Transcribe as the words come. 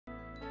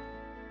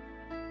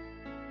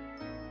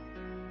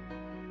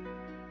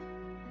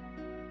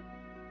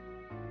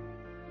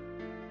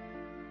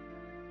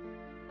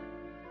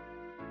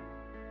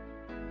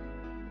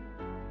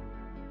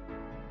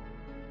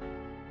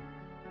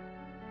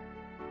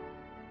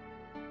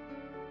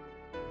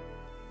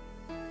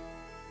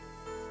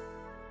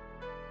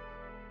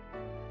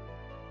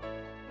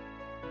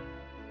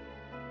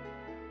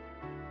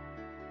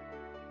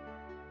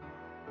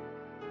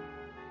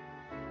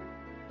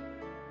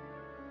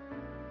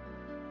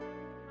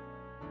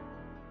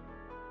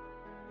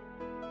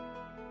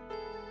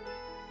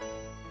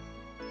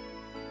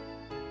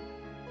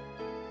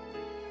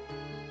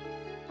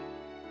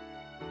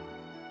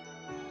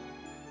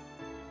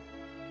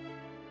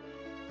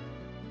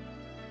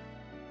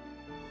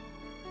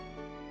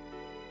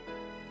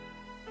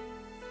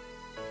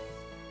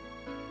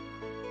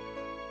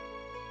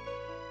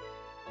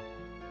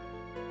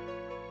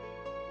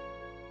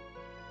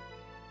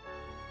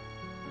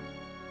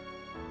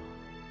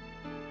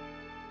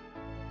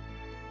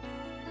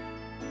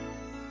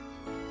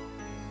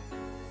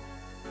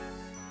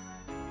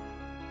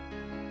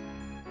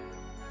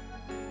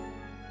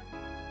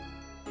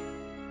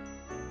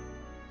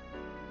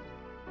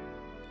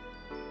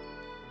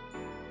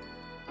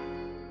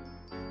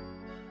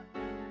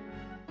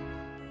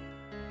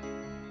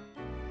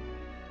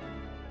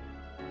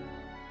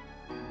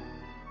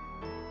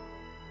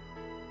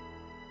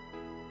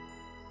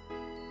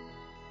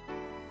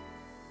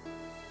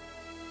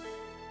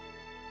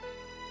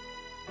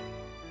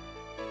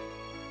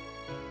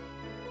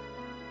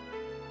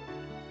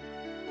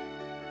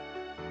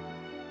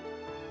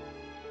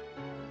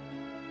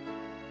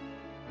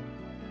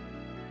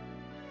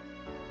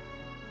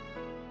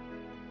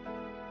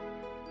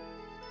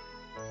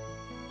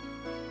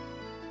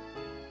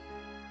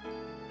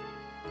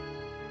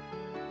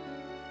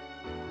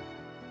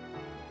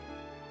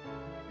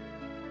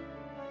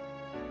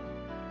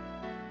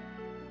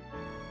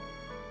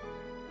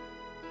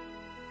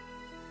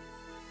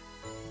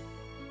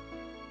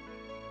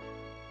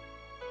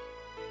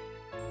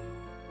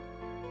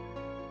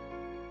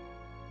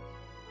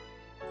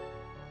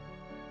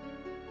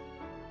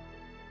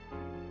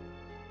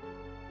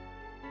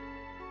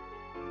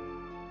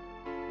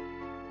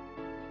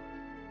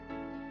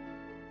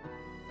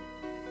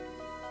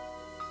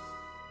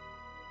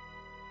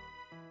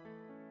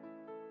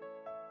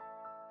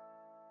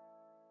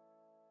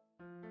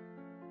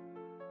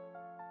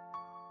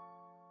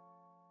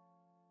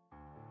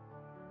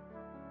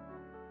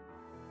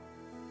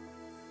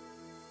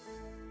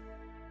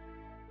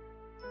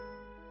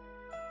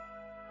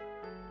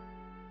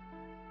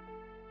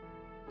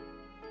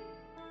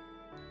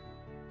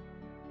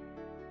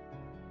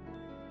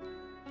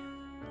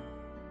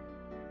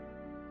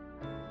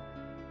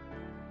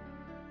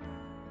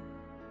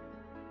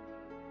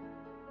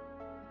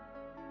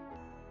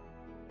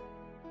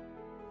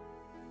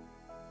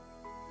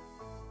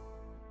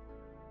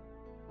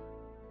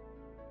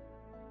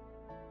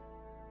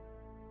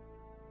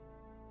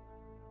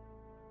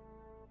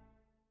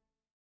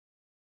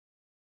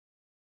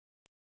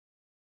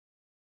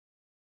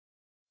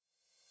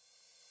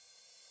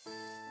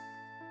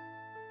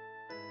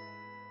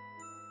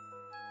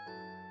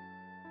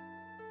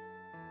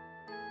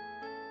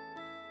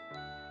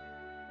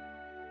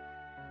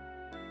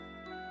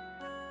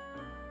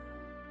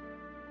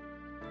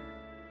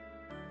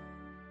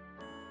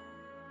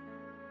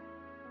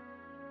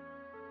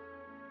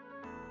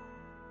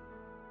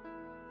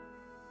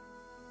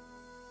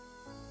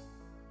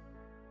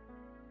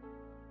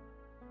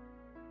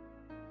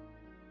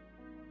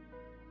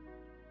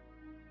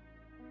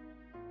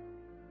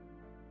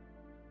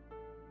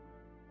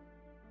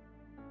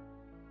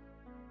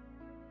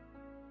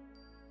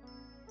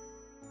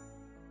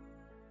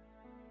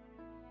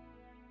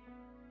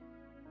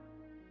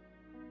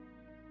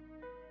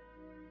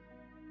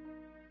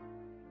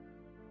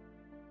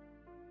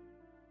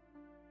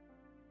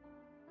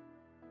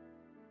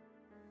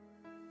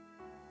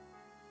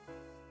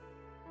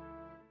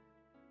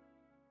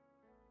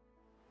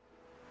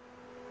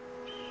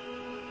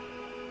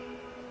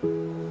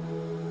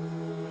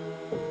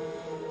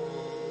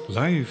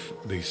Life,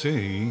 they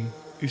say,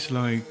 is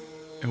like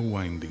a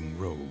winding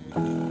road.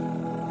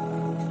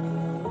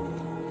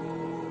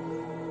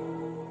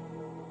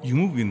 You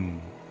move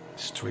in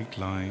straight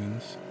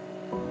lines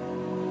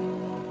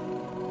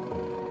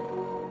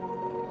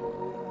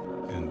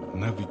and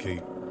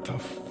navigate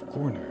tough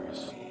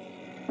corners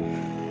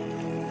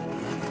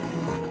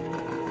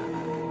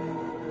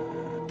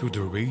through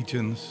the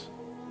radiance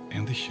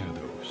and the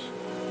shadows.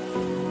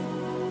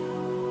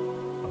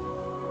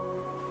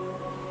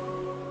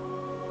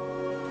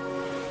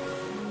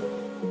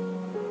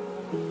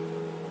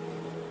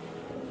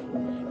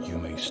 You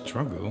may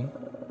struggle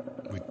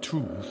with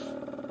truth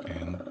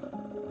and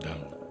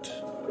doubt.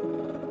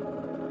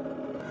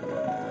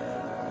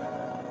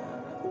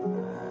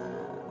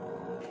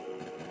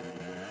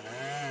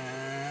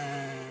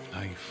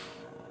 Life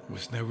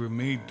was never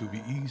made to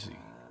be easy.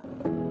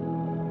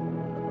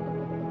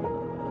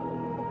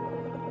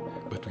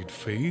 But with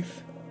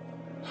faith,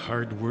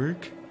 hard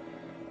work,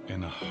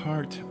 and a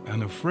heart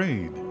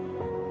unafraid,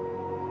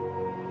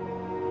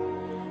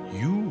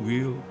 you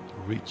will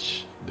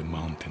reach the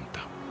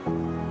mountaintop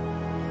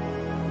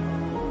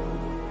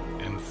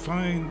and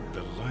find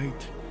the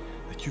light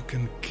that you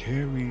can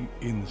carry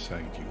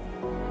inside you.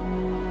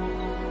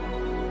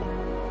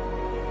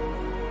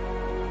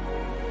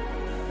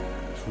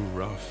 Through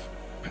rough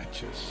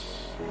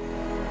patches,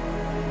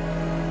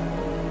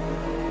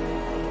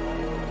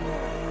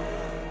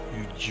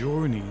 you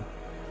journey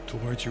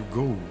towards your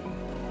goal,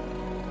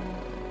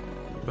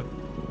 but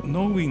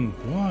knowing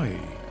why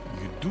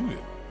you do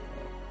it,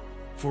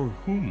 for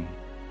whom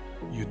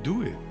you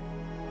do it,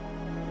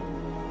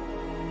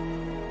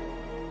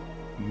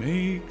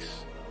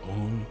 makes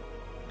all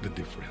the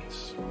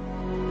difference.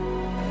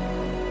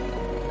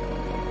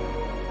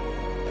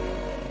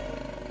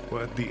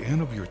 But at the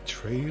end of your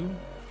trail,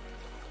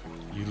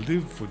 you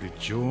live for the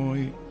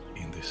joy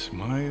in the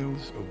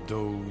smiles of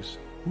those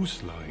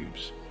whose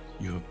lives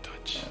you have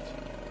touched.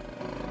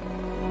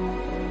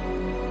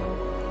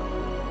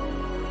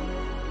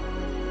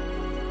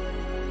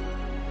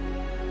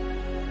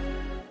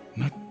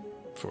 Not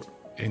for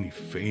any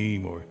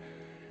fame or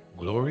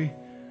glory,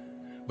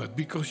 but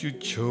because you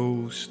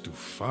chose to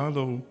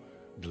follow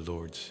the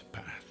Lord's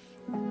path.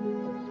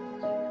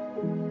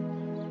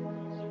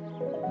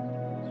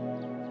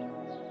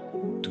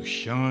 To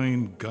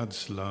shine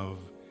God's love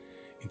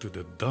into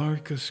the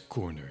darkest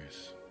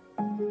corners.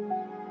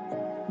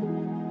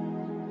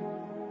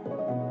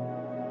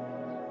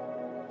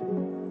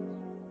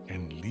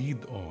 And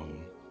lead all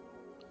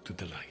to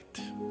the light.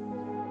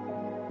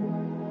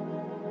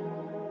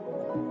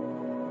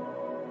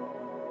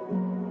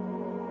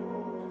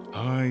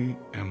 I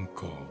am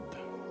called.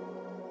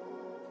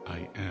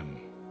 I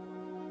am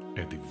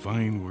a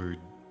divine word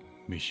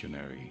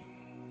missionary.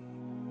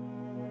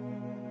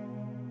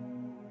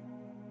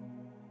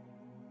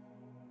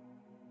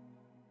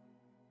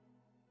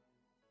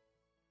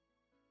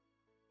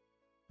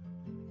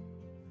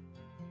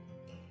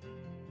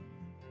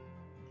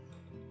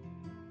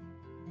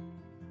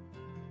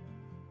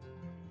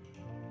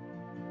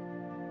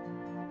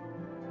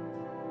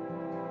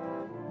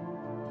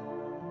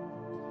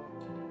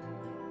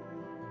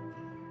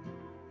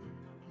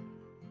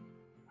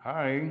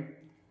 Hi,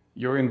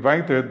 you're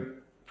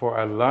invited for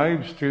a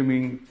live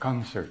streaming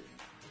concert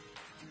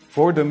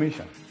for the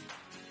mission,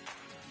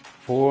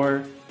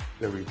 for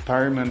the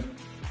retirement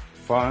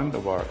fund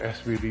of our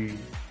SVD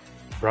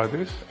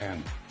brothers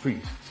and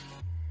priests.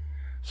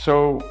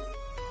 So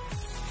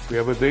we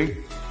have a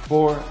date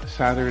for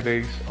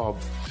Saturdays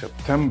of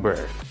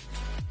September.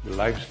 The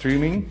live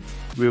streaming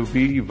will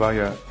be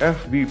via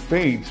FB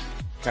page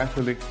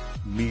Catholic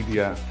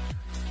Media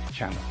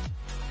Channel.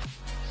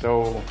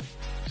 So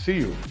see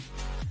you,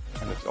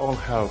 and let's all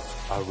help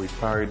our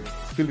retired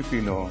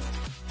Filipino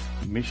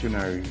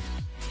missionaries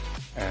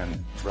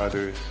and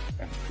brothers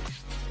and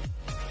priests.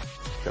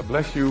 God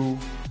bless you,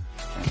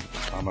 and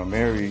Mama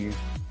Mary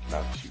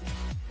loves you.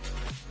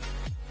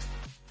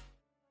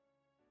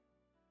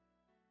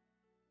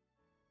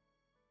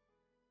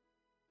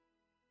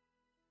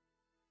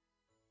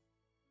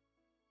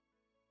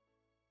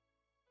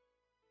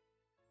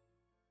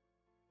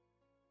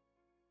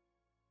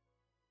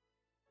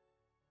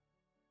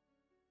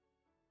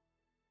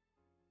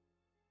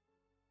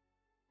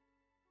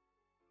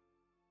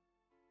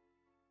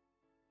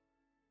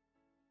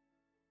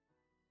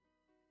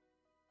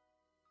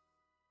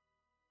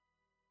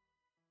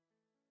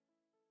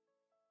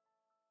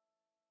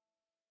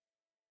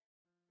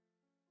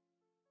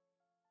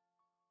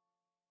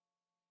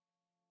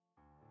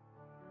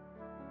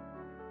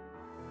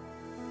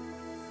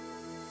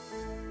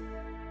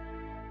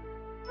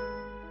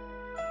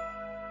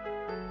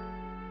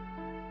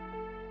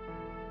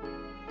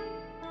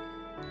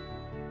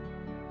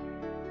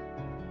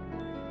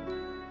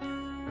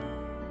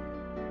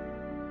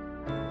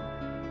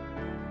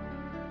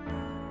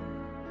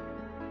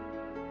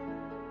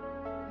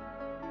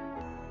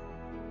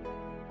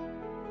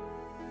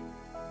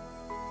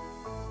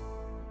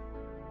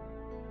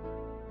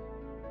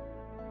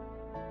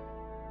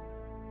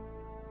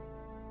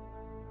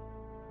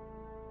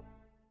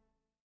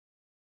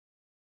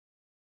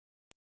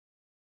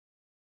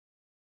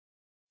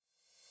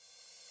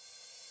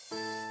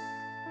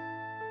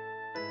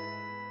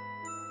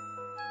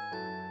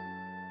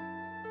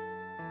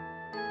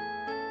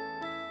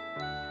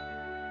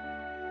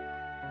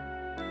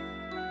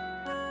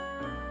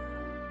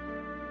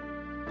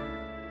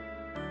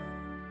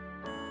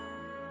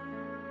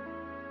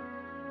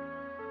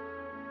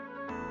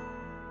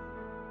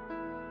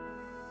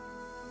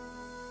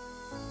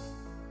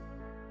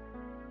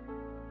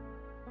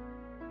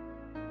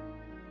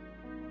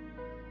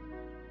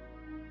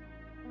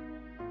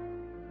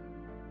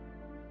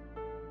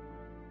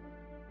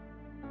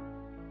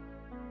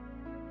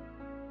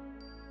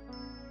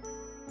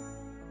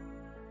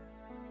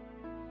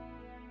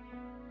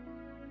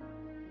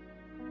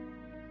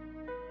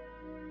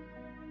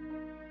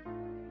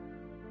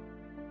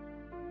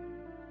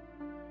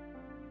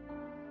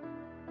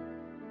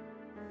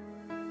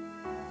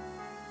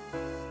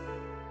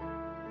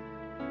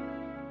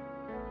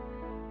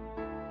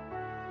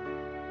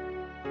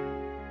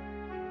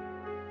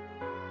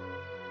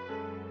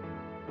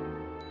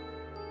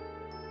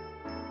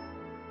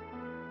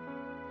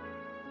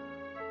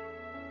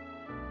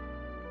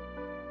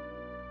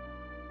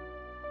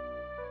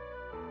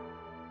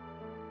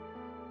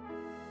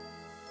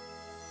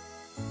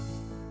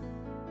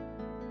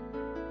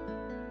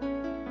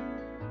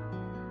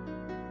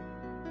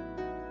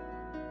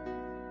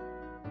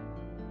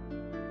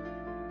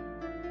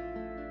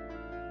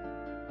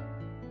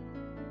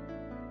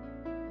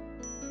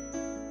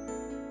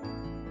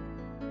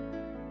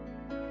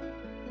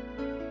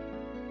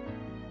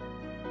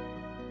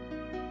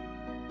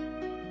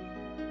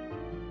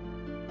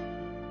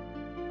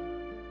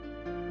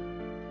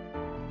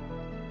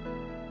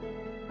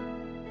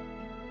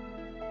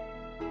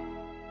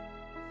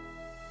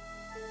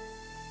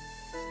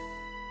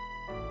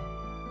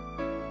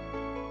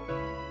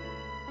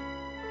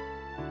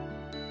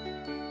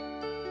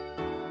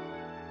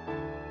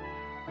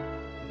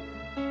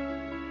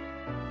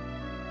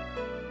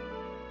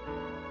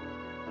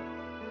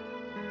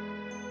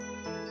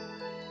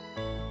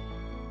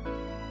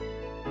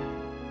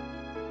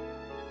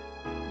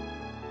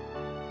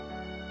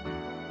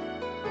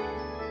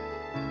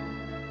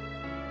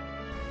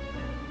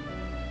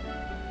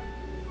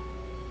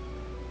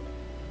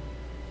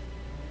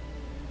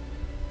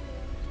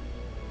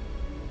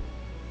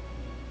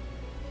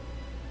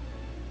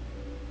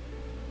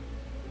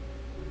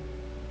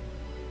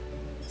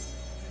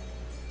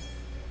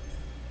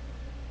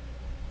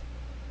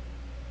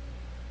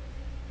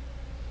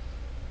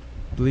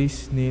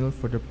 Please kneel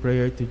for the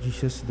prayer to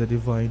Jesus, the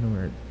Divine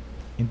Word.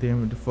 In the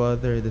name of the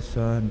Father, the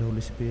Son, and the Holy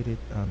Spirit.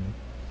 Amen.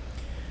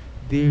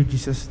 Dear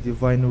Jesus,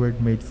 Divine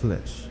Word made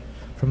flesh,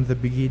 from the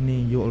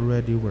beginning you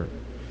already were.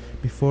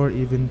 Before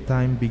even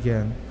time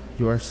began,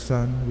 you are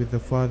Son with the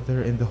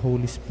Father and the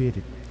Holy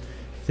Spirit,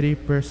 three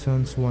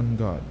persons, one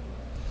God.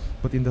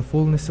 But in the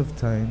fullness of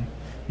time,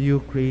 you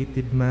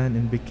created man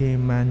and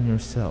became man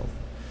yourself.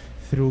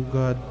 Through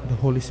God, the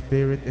Holy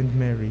Spirit, and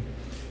Mary,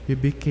 you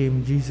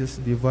became Jesus,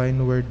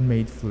 Divine Word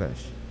made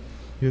flesh.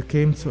 You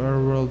came to our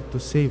world to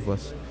save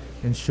us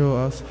and show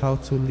us how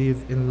to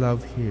live in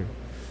love here,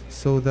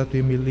 so that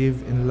we may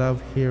live in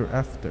love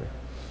hereafter.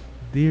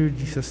 Dear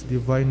Jesus,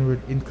 Divine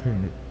Word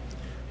incarnate,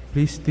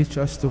 please teach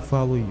us to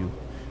follow you.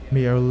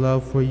 May our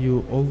love for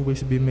you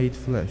always be made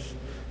flesh,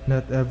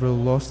 not ever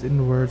lost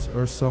in words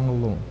or song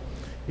alone.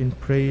 In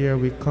prayer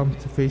we come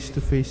to face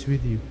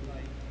with you,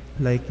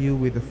 like you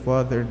with the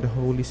Father and the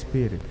Holy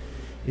Spirit.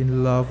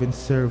 In love and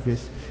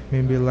service,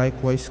 may we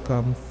likewise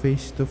come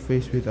face to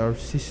face with our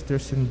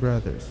sisters and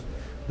brothers,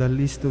 the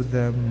least of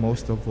them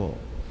most of all.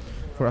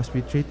 For as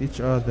we treat each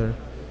other,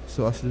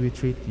 so as we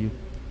treat you.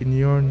 In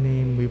your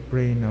name we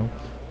pray now,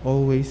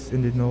 always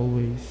and in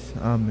always.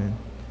 Amen.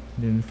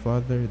 In the name of the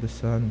Father, the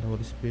Son, and the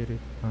Holy Spirit.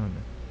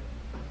 Amen.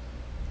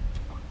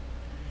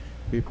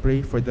 We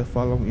pray for the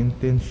following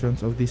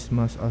intentions of this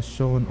Mass as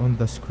shown on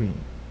the screen.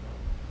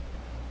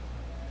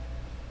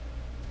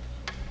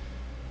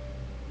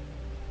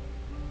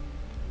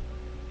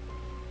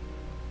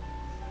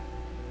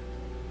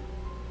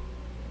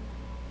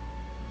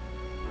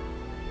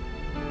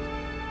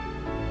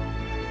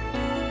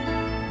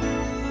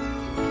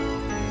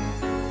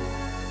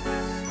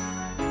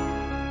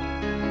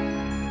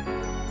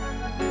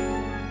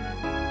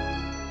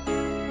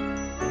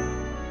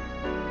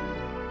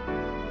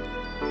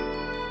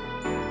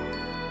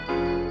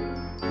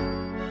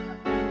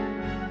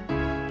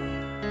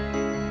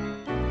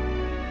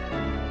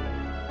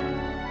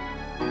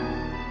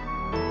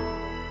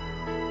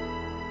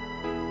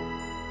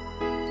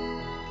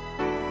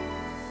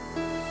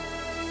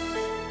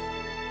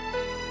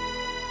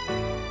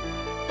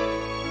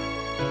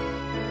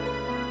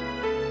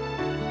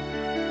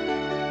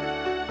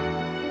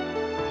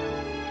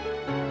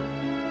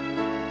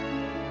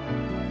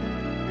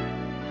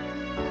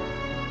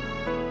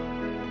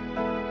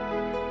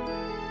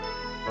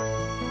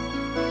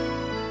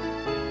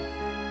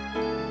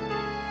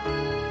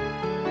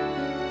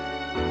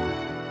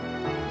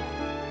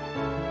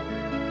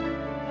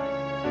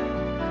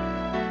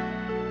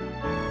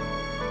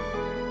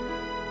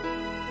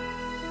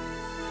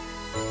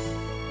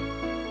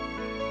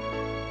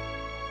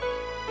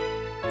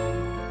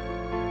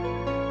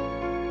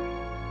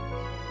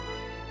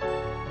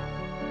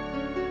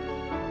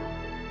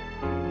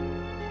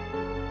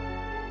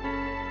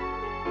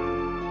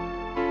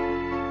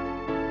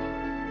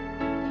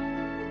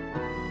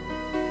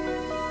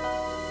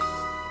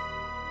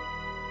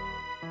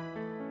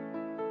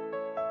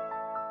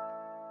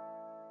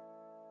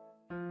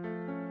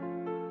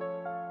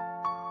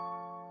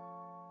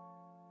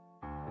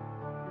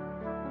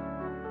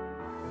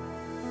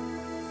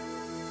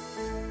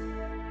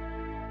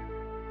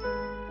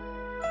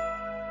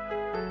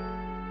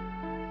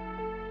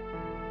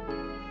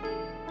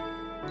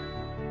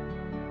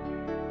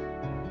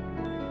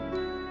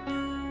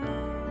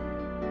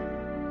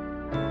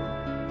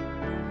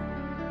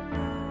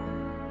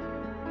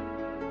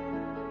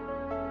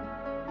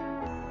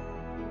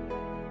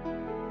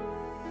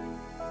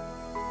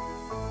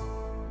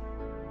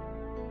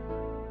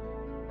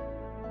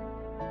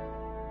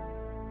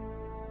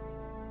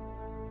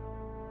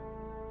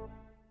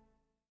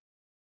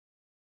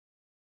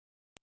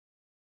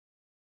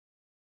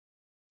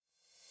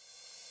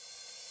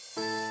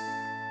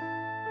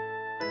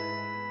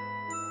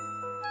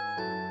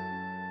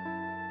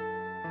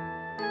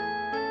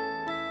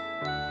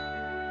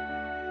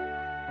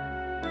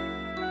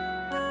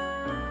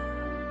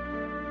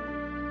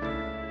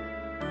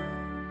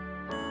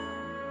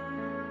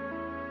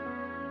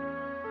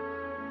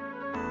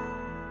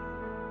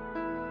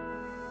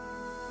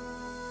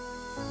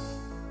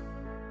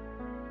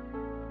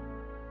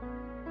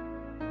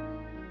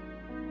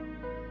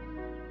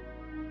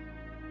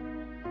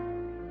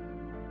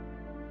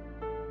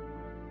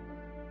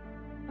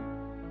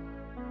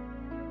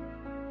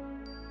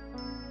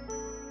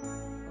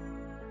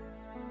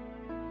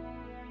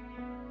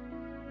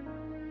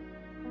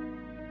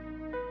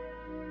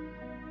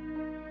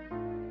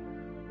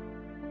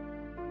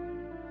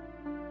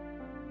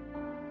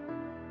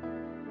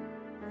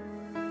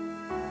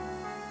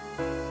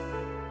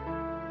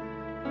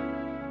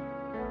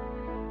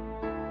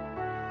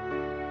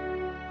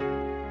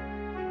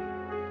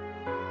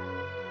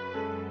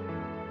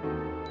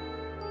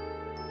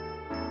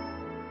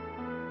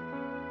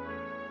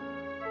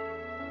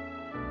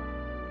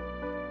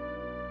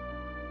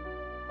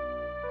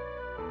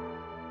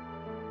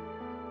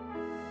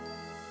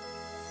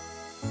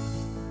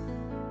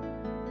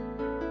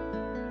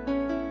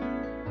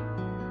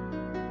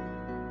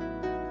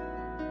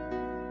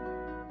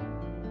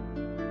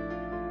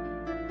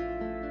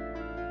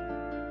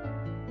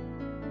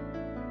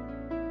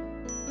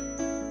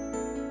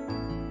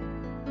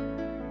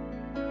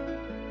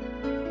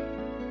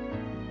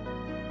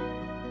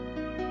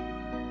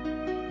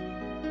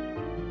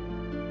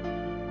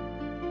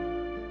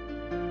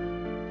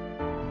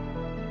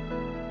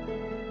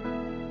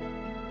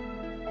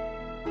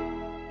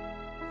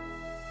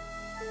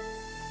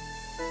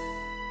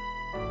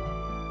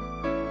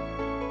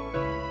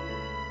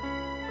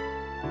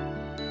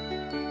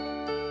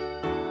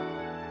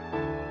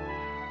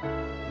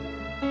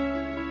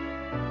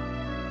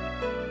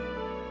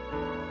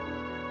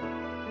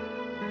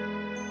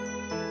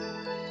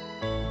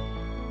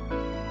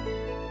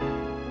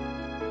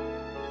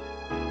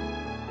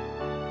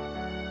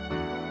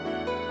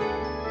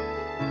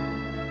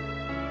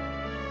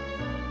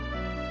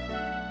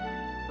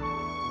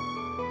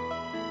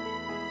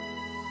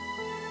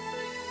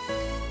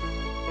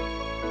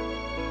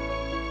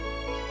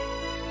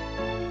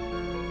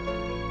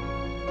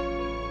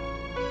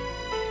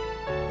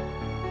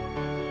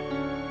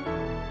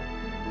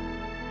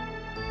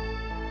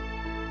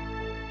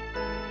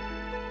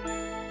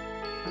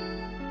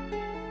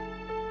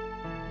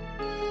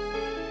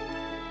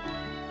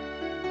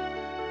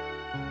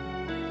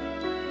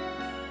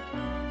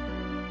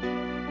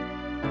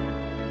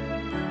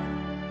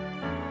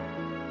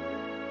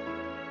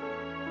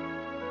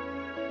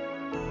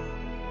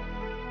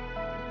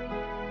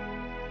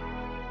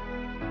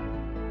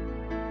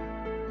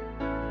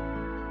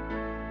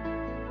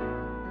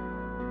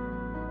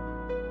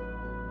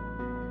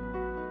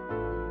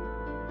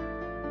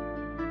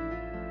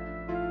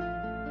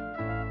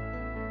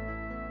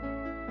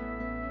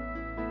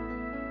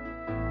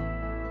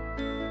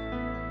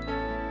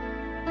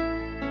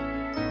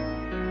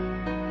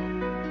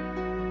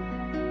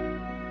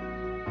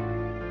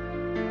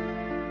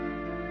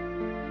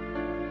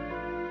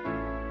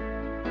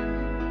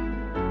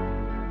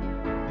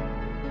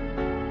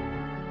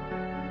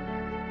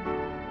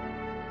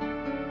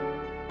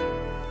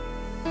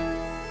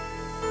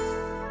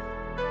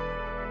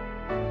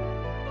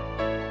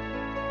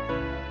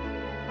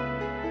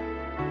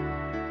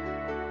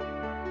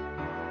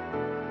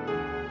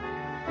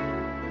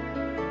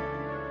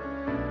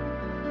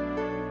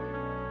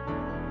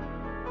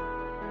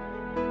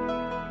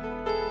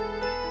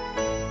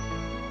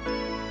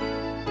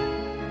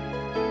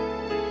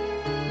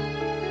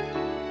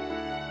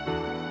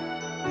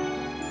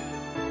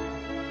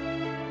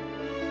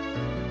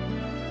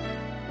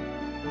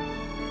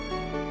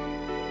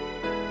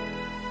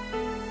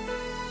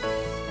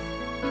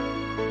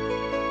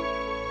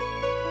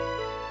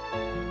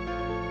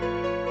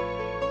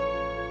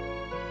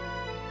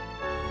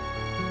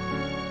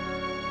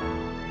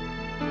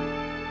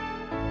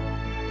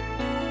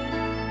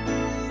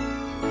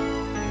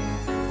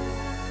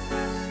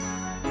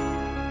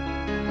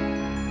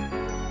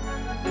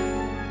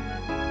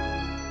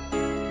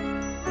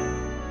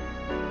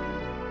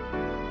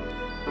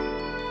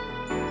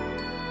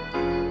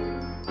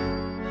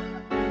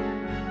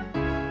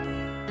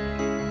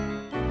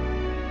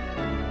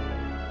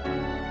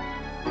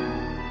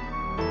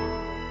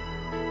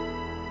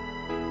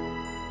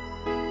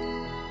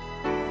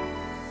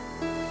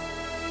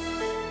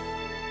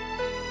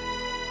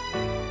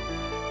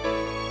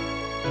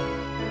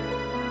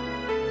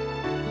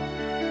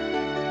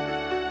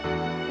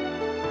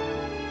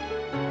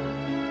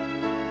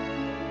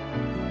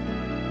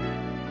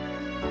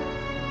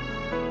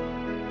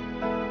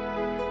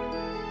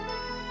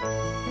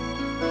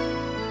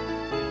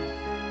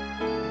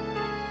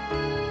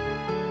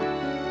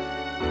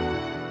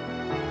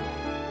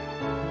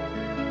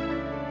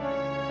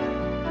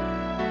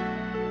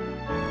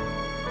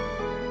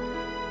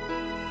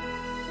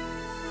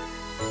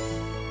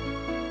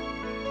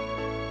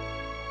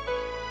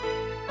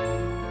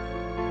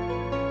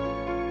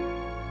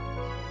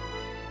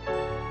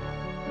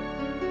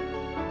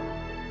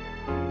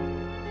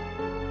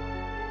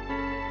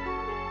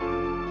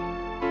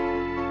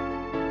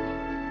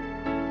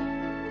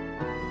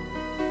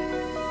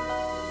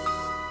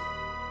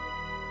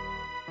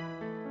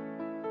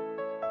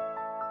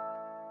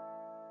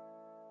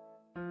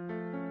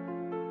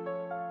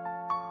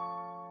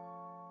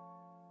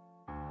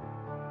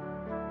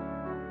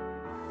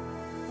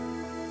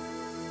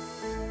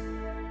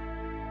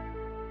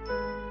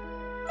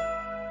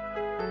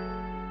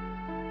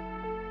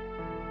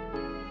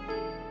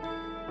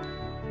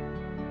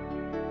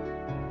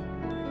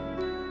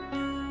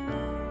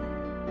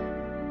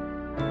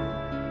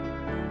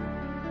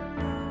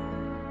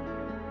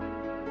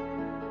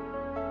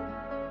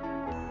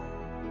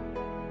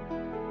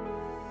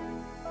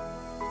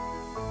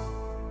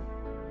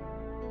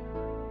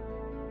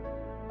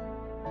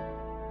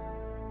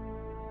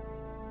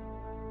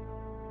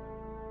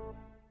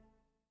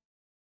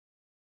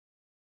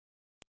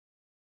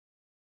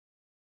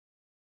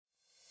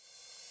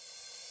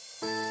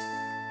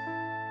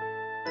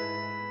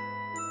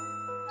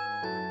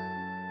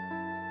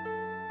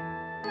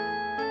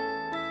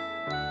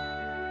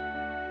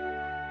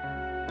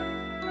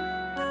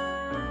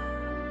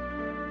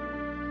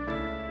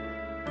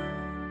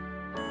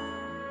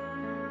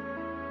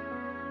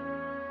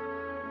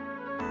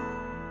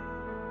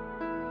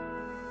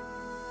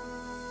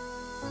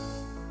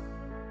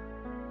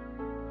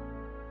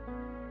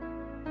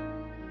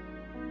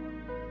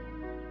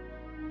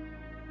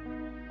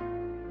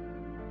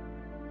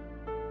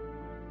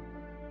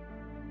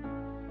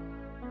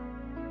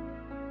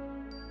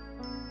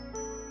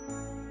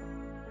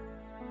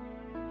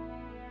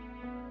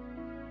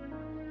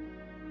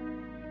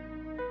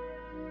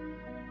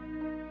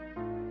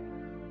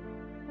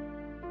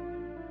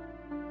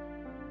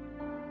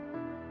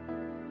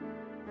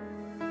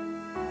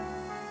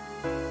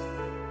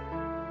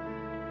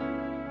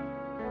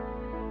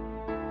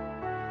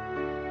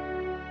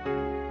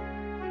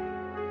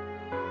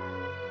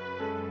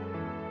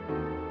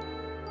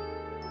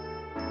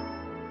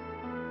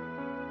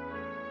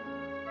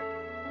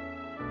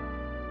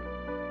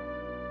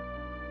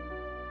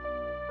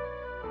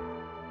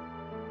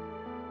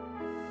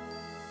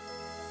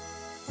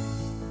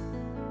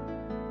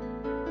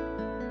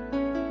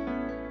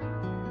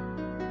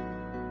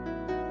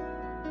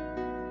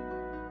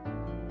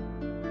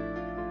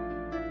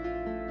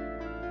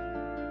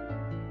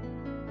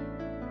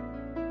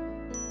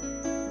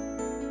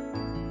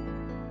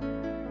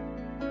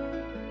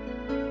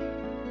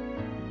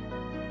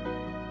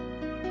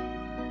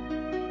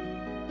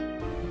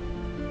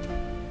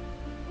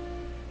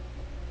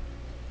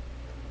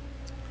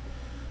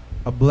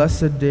 A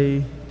blessed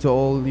day to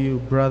all you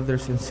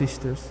brothers and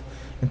sisters,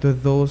 and to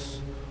those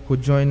who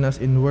join us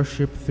in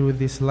worship through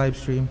this live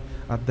stream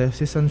at the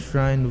Season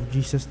Shrine of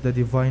Jesus the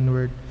Divine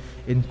Word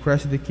in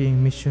Christ the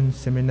King Mission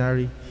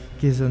Seminary,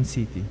 Quezon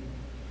City.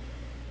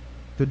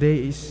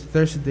 Today is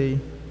Thursday,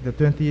 the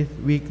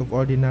 20th week of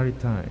Ordinary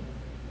Time.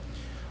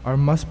 Our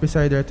Mass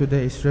presider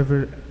today is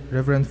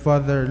Reverend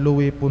Father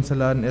Louis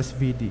Punsalan,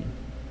 SVD.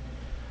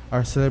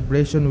 Our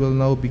celebration will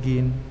now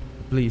begin.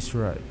 Please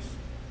rise.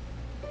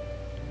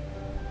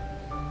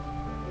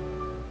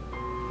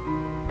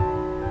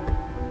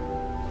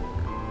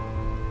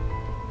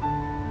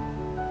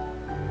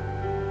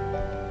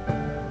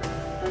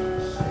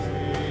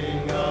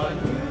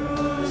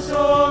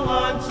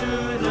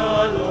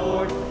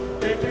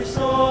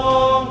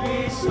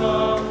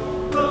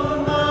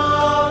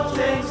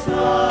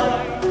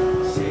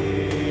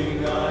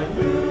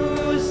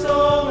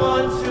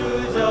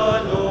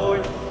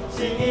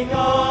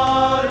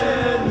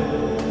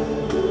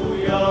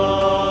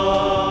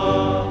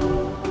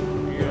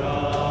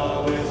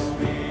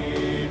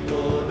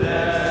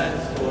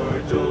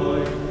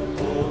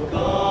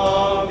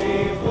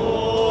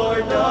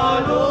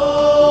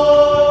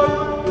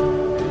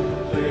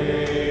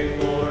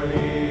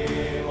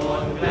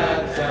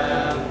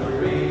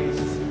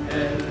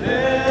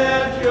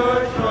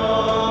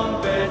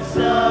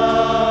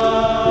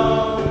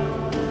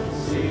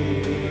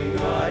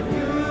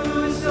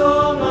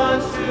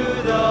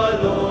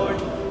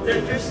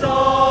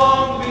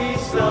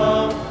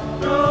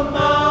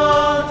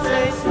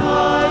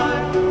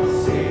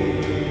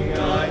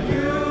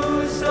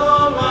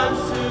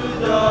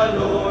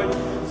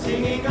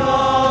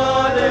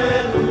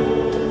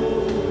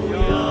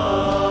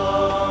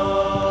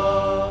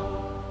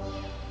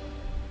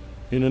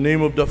 In the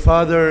name of the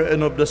Father,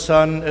 and of the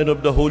Son, and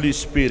of the Holy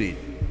Spirit.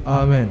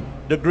 Amen.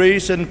 The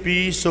grace and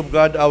peace of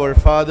God our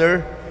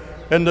Father,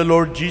 and the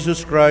Lord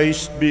Jesus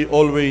Christ be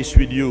always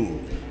with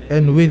you.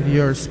 And with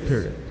your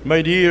spirit.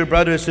 My dear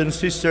brothers and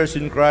sisters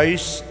in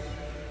Christ,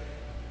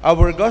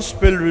 our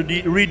Gospel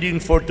reading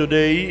for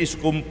today is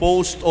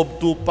composed of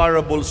two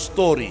parable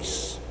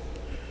stories.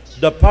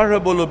 The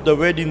parable of the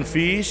wedding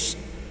feast,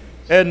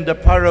 and the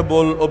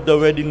parable of the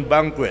wedding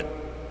banquet,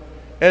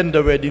 and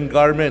the wedding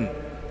garment.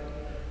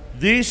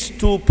 These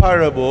two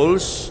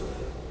parables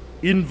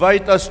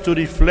invite us to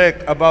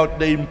reflect about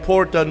the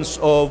importance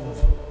of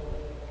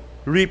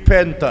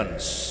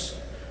repentance,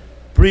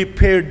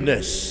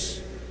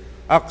 preparedness,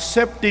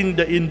 accepting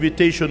the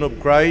invitation of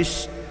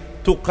Christ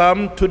to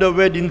come to the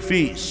wedding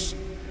feast.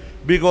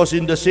 Because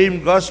in the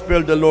same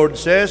gospel, the Lord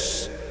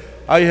says,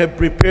 I have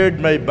prepared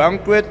my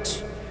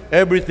banquet,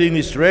 everything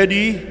is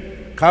ready,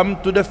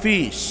 come to the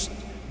feast.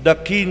 The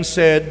king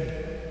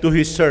said to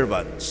his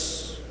servants.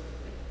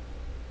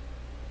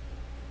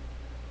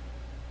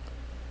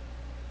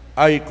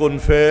 I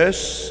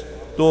confess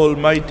to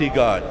Almighty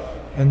God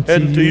and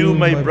to you,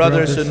 my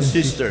brothers and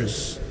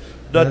sisters,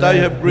 that I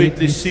have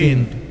greatly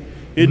sinned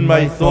in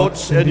my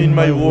thoughts and in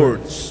my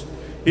words,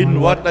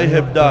 in what I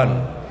have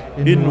done,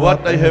 in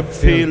what I have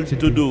failed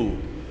to do,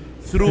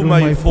 through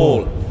my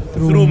fault,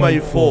 through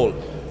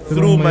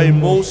my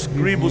most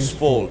grievous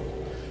fault.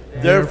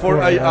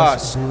 Therefore I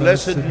ask,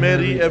 Blessed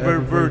Mary, ever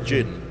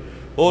Virgin,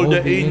 all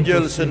the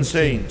angels and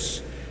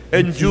saints,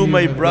 and you,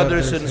 my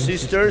brothers and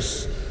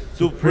sisters,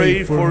 to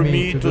pray for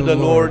me to the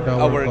Lord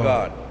our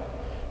God.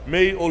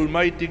 May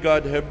Almighty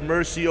God have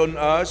mercy on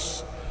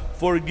us,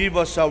 forgive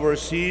us our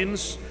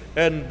sins,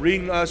 and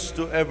bring us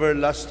to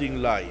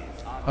everlasting life.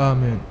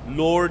 Amen.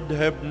 Lord,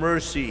 have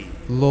mercy.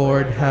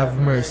 Lord, have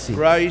mercy.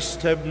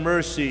 Christ, have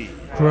mercy.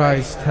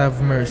 Christ,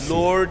 have mercy.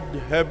 Lord,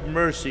 have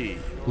mercy.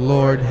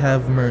 Lord,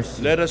 have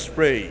mercy. Let us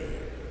pray.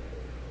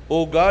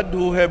 O God,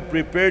 who have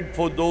prepared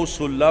for those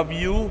who love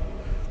you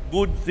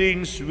good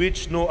things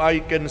which no eye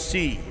can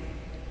see,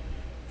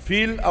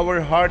 fill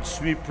our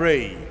hearts, we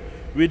pray,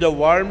 with the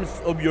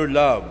warmth of your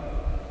love,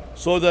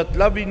 so that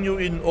loving you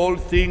in all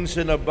things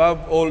and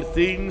above all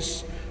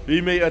things,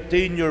 we may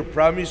attain your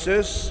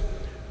promises,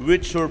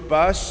 which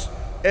surpass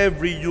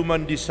every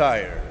human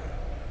desire.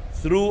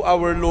 Through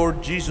our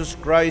Lord Jesus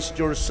Christ,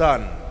 your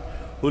Son,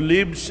 who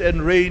lives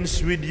and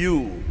reigns with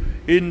you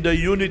in the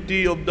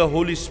unity of the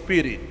Holy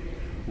Spirit,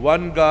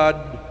 one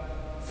God,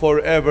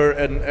 forever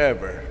and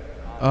ever.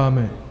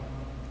 Amen.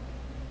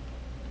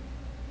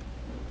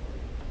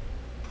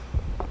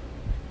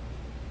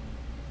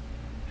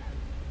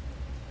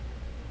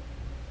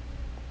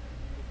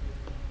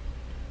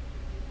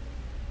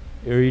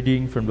 A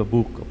reading from the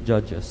book of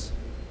Judges.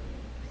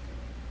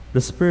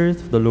 The Spirit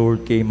of the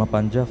Lord came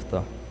upon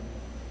Jephthah.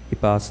 He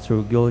passed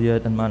through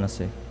Gilead and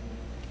Manasseh,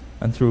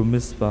 and through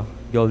Mizpah,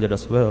 Gilead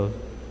as well,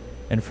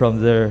 and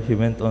from there he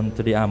went on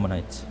to the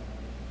Ammonites.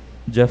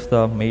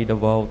 Jephthah made a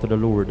vow to the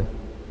Lord.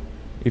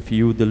 If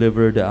you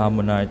deliver the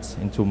Ammonites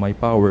into my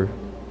power,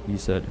 he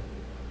said,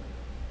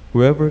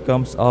 whoever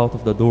comes out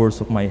of the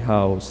doors of my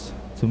house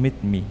to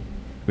meet me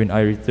when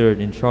I return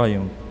in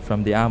triumph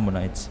from the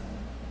Ammonites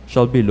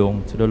shall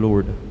belong to the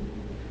Lord.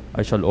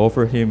 I shall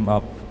offer him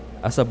up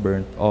as a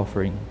burnt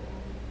offering.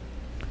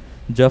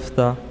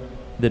 Jephthah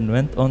then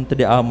went on to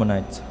the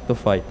Ammonites to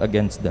fight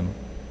against them.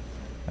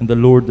 And the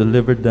Lord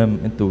delivered them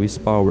into his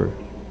power,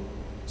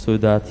 so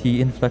that he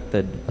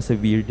inflicted a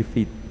severe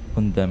defeat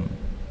on them,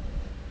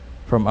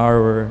 from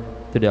Aroer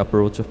to the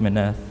approach of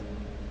Meneth,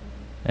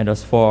 and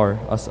as far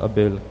as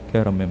Abel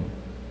Keramim.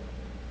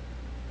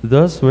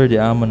 Thus were the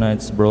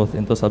Ammonites brought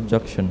into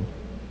subjection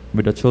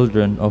with the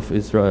children of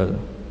Israel.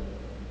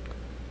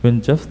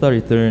 When Jephthah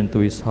returned to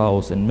his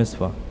house in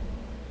Mizpah,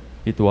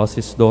 it was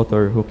his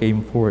daughter who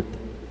came forth,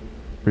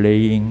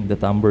 playing the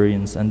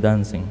tambourines and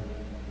dancing.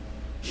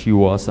 She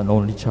was an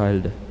only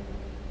child,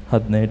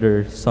 had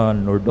neither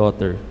son nor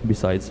daughter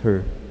besides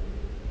her.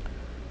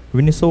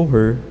 When he saw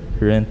her,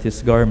 he rent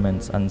his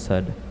garments and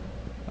said,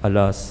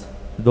 "Alas,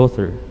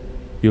 daughter,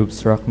 you have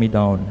struck me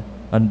down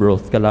and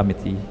brought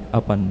calamity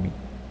upon me.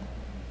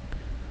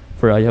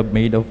 For I have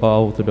made a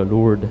vow to the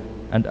Lord,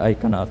 and I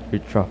cannot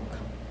retract."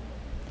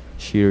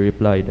 She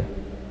replied,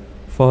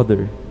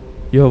 "Father,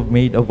 you have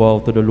made a vow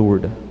to the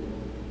Lord.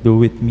 Do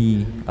with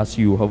me as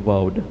you have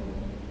vowed.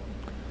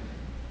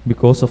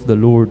 Because of the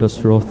Lord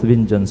has wrought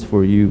vengeance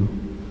for you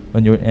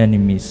on your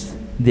enemies,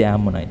 the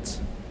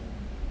Ammonites."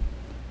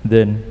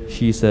 Then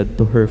she said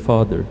to her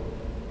father,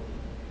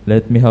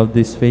 "Let me have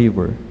this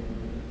favor.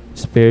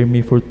 Spare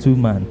me for 2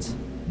 months,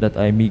 that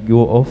I may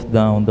go off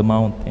down the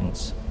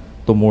mountains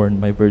to mourn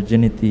my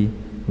virginity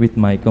with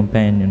my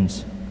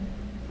companions."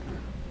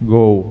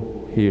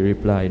 "Go," he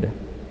replied,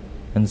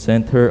 and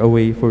sent her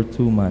away for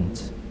 2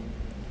 months.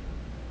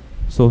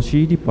 So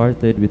she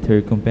departed with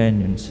her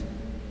companions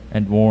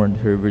and mourned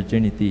her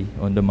virginity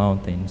on the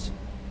mountains.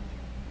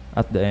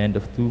 At the end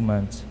of 2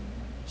 months,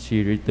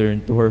 she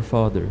returned to her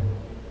father,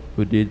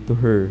 who did to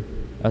her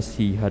as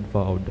he had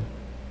vowed.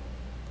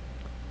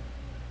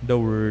 The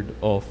word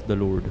of the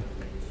Lord.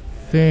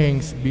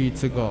 Thanks be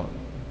to God.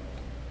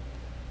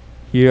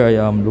 Here I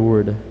am,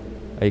 Lord,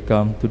 I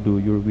come to do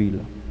your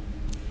will.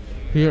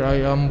 Here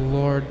I am,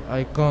 Lord,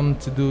 I come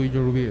to do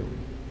your will.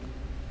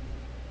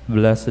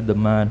 Blessed the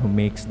man who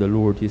makes the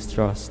Lord his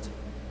trust,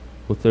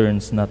 who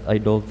turns not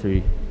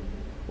idolatry,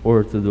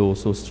 or to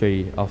those who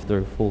stray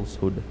after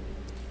falsehood.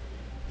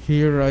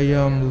 Here I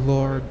am,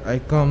 Lord, I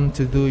come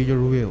to do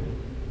your will.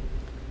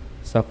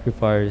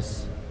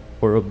 Sacrifice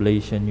or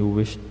oblation you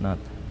wished not,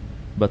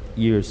 but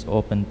ears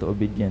open to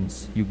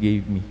obedience you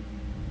gave me.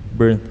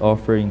 Burnt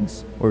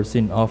offerings or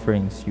sin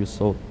offerings you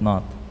sought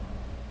not.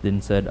 Then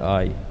said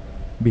I,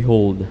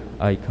 "Behold,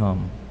 I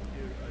come."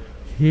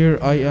 Here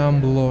I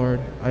am, Lord,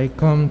 I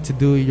come to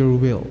do your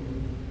will.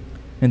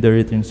 In the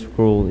written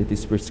scroll it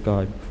is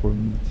prescribed for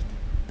me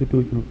to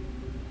do your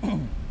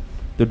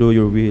to do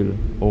your will,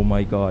 O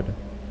my God,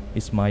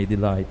 is my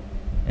delight,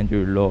 and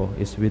your law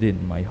is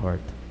within my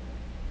heart.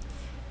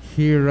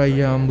 Here I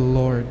am,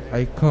 Lord,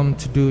 I come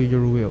to do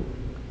your will.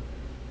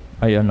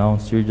 I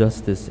announced your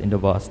justice in the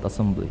vast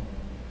assembly.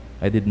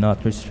 I did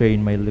not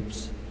restrain my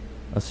lips,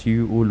 as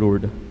you, O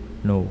Lord,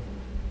 know.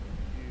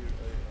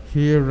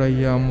 Here I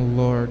am,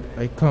 Lord,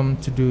 I come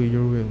to do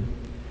your will.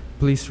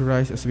 Please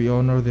rise as we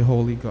honor the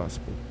Holy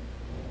Gospel.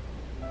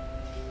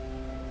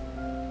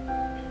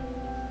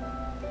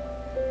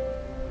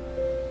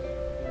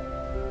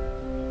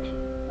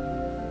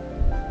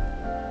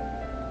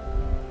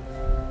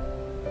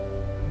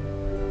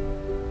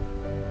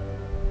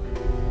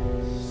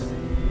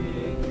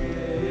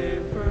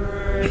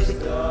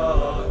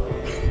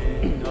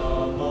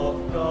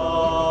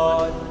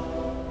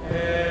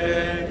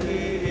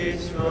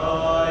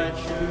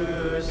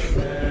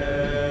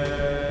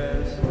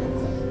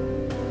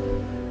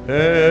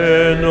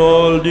 And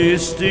all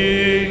these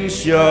things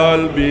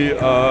shall be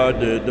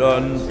added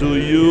unto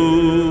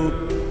you.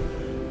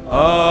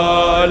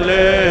 Alleluia,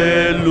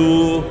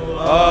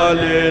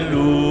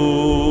 alleluia.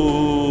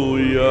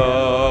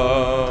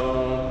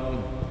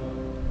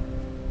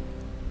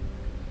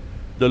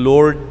 The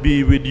Lord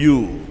be with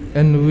you.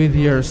 And with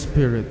your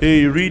spirit.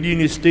 A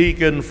reading is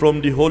taken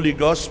from the Holy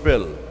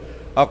Gospel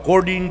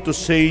according to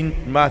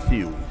Saint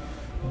Matthew.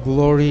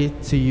 Glory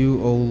to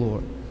you, O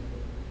Lord.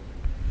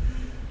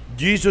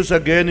 Jesus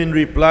again in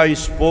reply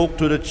spoke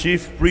to the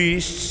chief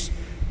priests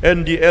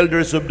and the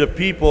elders of the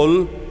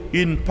people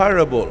in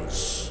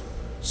parables,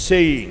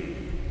 saying,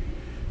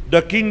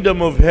 "The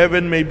kingdom of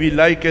heaven may be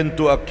likened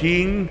to a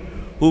king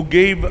who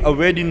gave a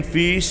wedding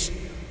feast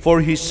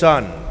for his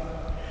son.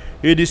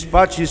 He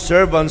dispatched his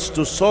servants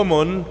to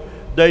summon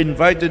the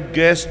invited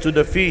guests to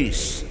the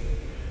feast,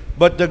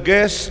 but the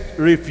guests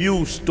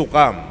refused to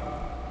come.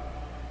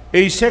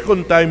 A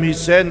second time he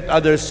sent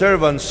other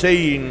servants,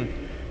 saying,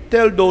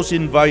 'Tell those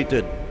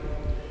invited,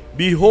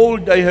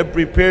 behold, I have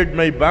prepared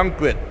my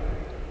banquet.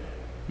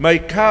 My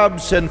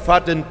calves and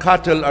fattened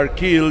cattle are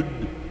killed.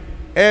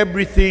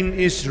 Everything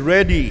is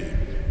ready.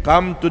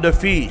 Come to the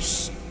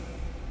feast.'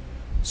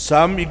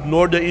 Some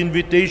ignored the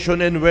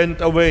invitation and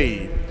went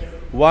away,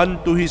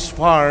 one to his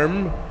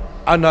farm,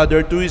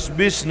 another to his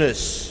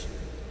business.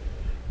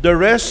 The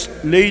rest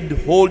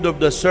laid hold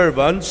of the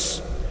servants,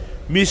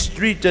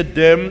 mistreated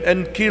them,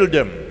 and killed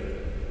them.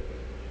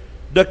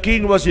 The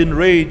king was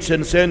enraged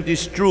and sent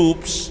his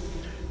troops,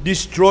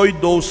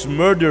 destroyed those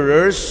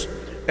murderers,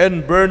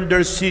 and burned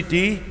their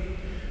city.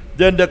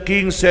 Then the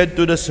king said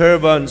to the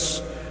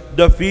servants,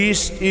 "The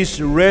feast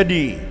is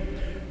ready,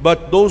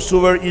 but those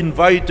who were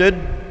invited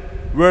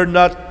were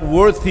not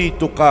worthy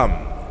to come.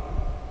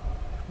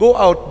 Go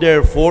out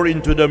therefore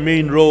into the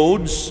main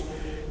roads,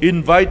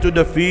 invite to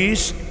the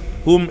feast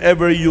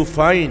whomever you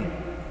find."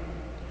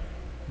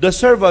 The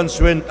servants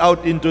went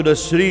out into the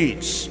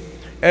streets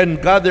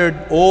and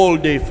gathered all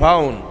they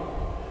found,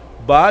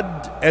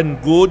 bad and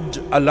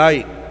good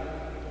alike,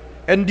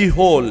 and the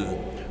hall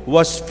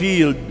was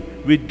filled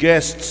with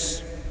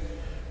guests.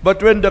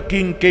 But when the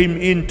king came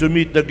in to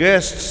meet the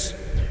guests,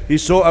 he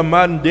saw a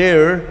man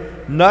there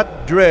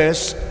not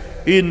dressed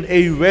in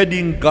a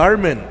wedding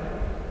garment.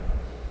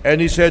 And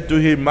he said to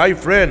him, "My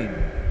friend,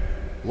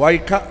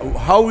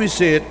 how is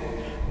it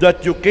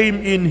that you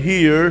came in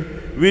here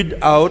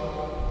without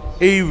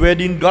a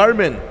wedding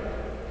garment?"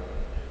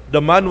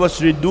 The man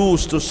was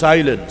reduced to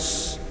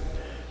silence.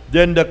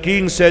 Then the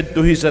king said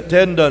to his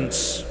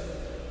attendants,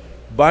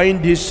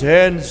 "Bind his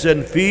hands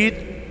and feet,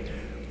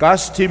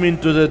 cast him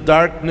into the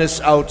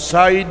darkness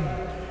outside,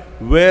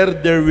 where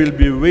there will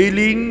be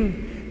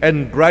wailing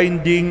and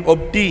grinding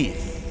of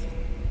teeth.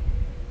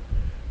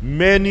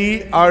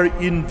 Many are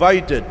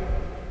invited,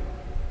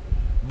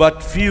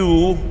 but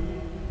few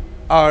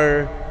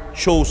are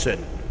chosen."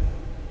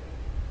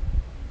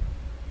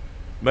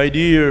 My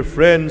dear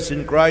friends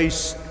in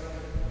Christ,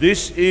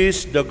 this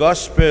is the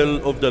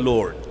gospel of the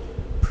Lord.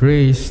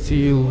 Praise to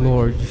you,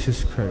 Lord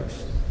Jesus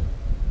Christ.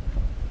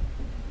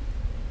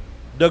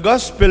 The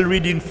gospel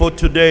reading for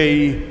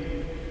today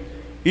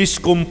is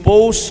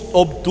composed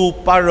of two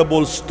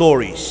parable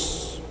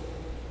stories.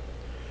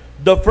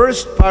 The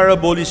first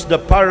parable is the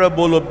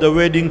parable of the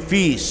wedding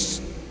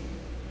feast.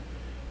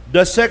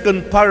 The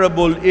second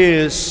parable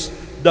is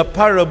the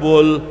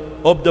parable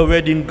of the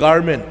wedding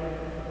garment.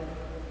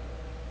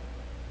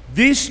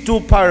 These two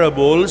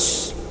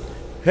parables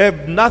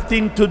have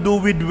nothing to do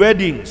with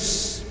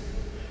weddings.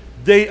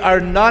 They are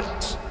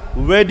not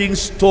wedding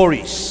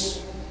stories.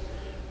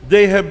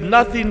 They have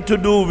nothing to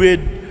do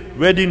with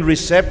wedding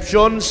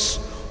receptions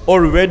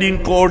or wedding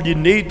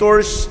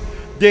coordinators.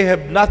 They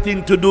have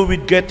nothing to do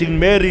with getting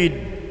married.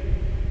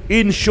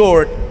 In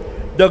short,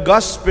 the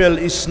gospel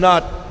is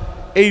not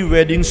a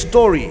wedding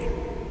story.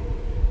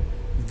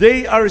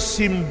 They are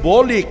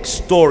symbolic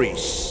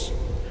stories.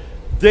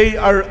 They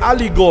are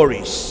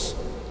allegories.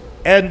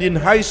 And in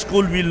high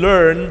school we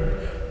learned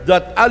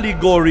that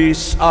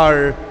allegories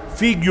are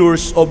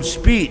figures of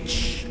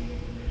speech.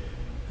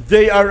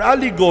 They are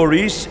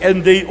allegories,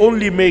 and they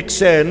only make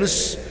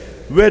sense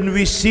when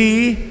we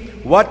see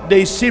what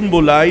they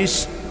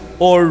symbolize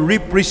or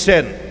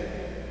represent.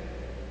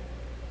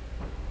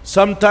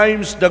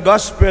 Sometimes the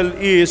gospel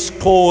is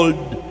called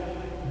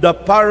the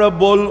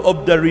parable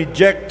of the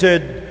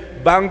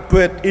rejected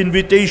banquet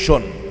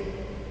invitation.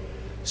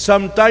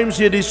 Sometimes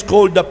it is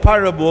called the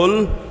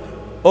parable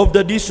of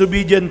the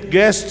disobedient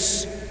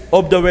guests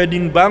of the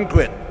wedding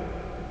banquet.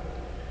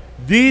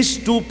 These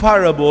two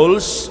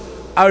parables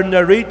are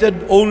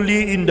narrated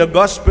only in the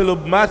Gospel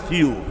of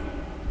Matthew.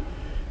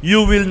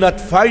 You will not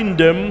find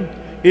them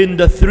in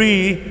the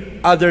three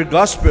other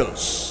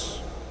Gospels.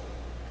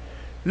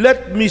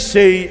 Let me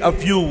say a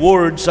few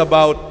words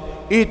about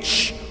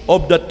each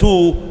of the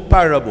two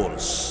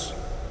parables.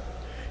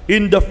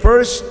 In the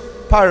first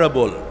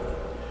parable,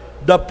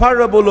 the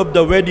parable of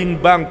the wedding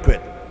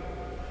banquet,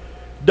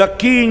 the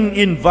king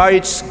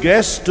invites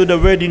guests to the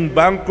wedding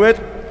banquet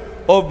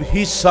of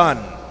his son.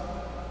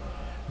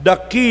 The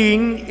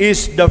king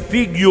is the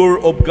figure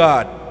of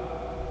God.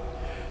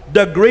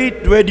 The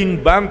great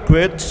wedding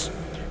banquet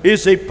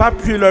is a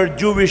popular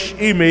Jewish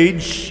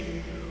image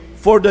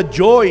for the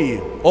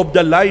joy of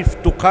the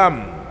life to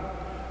come,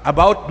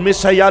 about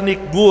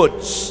messianic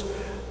goods,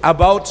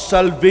 about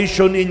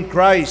salvation in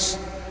Christ,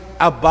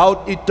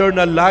 about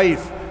eternal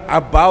life,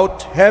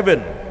 about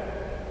heaven.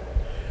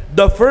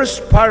 The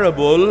first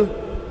parable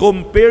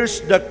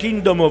compares the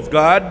kingdom of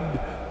God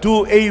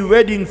to a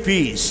wedding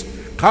feast.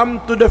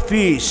 Come to the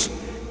feast,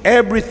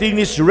 everything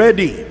is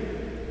ready.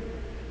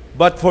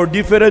 But for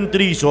different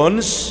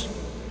reasons,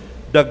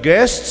 the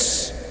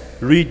guests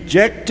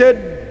rejected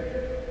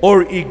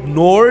or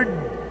ignored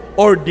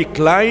or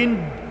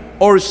declined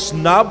or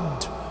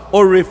snubbed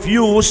or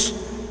refused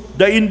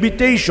the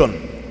invitation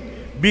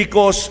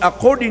because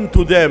according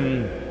to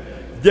them,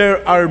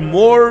 there are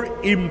more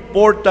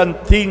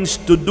important things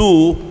to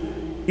do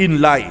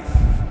in life.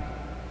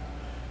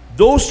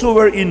 Those who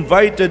were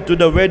invited to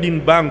the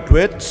wedding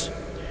banquet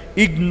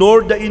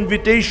ignored the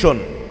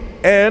invitation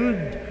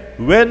and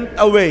went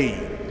away,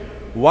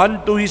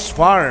 one to his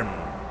farm,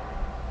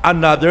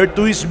 another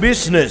to his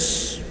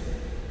business.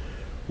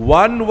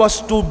 One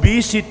was too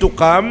busy to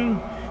come,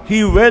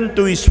 he went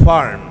to his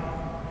farm.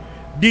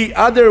 The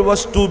other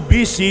was too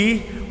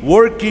busy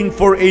working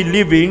for a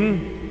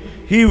living,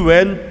 he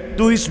went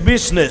to his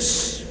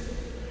business.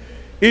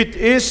 It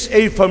is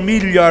a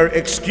familiar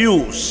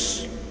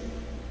excuse.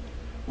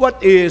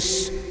 What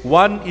is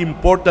one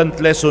important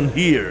lesson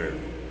here?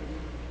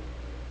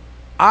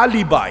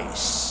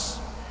 Alibis,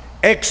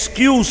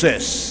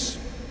 excuses,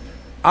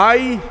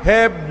 I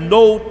have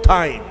no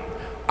time.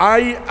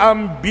 I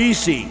am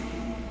busy.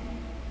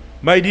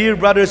 My dear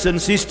brothers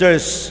and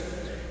sisters,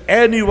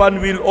 anyone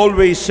will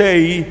always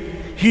say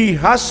he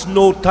has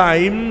no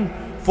time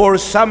for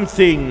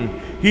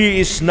something he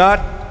is not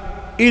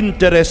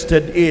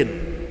interested in.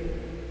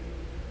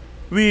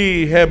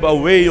 We have a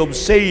way of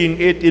saying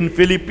it in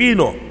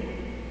Filipino.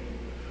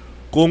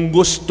 Kung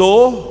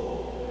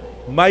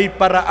gusto, may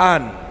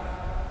paraan.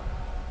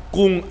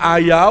 Kung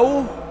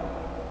ayaw,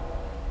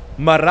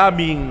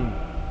 maraming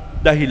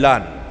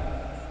dahilan.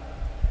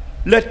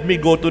 Let me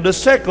go to the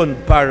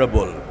second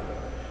parable.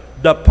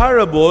 The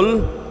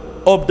parable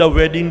of the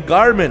wedding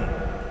garment.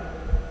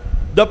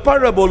 The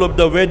parable of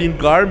the wedding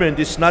garment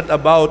is not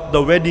about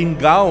the wedding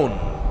gown.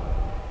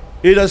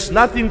 It has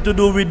nothing to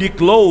do with the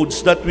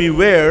clothes that we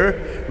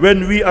wear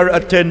when we are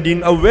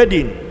attending a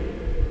wedding.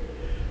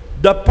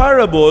 The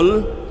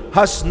parable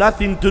has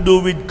nothing to do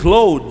with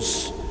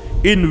clothes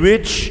in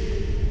which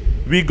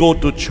we go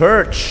to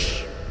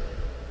church.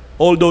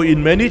 Although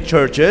in many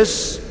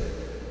churches,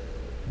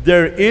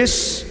 there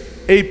is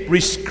a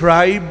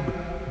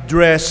prescribed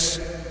dress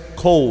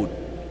code.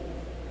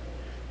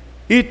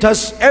 It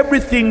has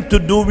everything to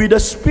do with the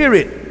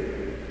spirit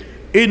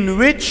in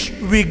which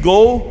we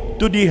go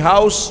to the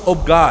house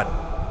of God.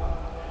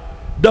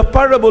 The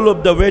parable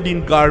of the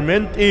wedding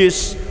garment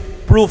is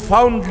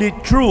profoundly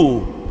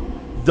true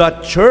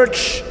that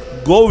church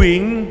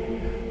going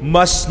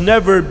must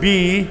never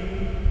be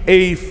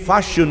a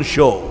fashion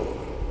show.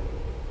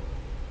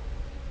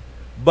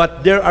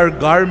 But there are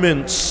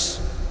garments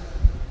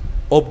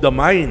of the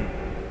mind.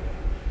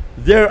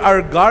 There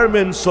are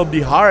garments of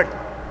the heart.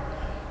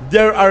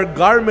 There are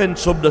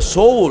garments of the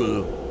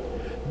soul.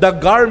 The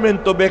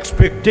garment of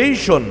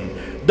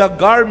expectation, the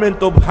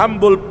garment of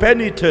humble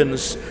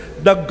penitence,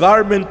 the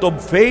garment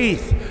of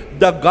faith,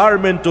 the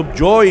garment of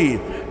joy,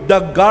 the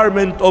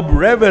garment of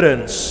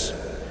reverence.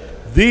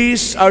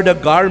 These are the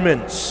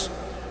garments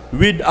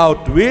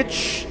without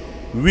which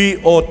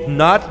we ought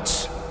not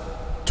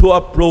to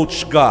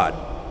approach God.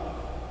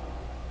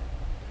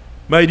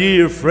 My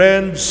dear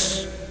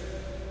friends,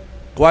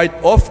 quite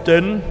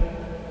often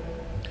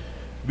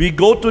we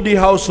go to the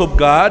house of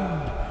God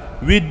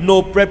with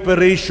no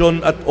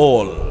preparation at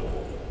all.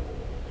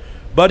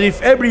 But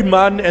if every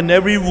man and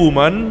every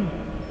woman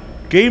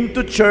came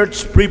to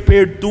church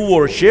prepared to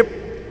worship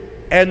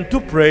and to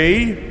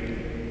pray,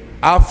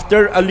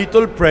 after a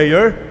little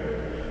prayer,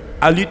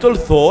 a little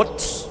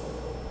thought,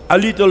 a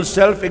little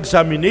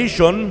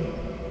self-examination,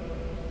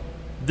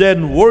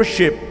 then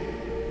worship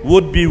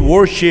would be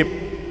worship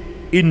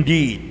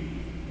indeed.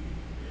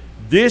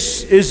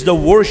 This is the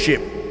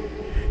worship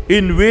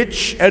in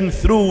which and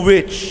through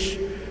which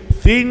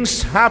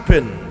things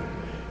happen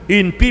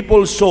in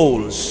people's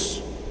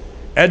souls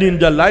and in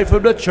the life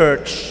of the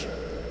church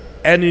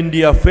and in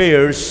the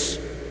affairs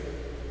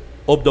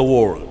of the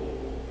world.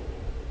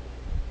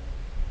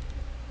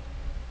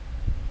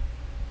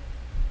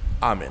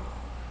 Amen.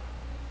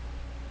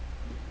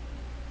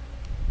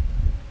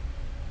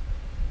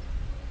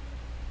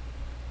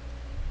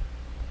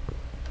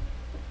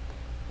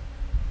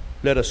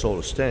 Let us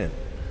all stand.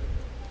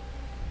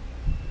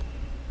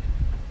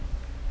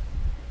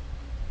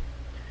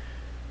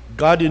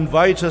 God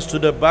invites us to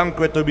the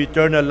banquet of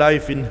eternal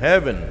life in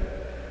heaven.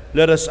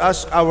 Let us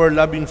ask our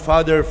loving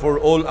Father for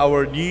all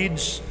our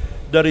needs.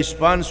 The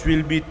response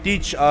will be,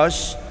 teach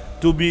us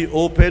to be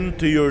open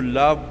to your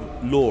love,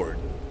 Lord.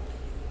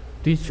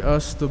 Teach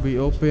us to be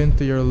open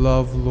to your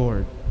love,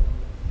 Lord.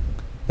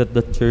 That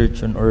the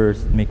church on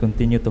earth may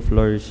continue to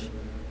flourish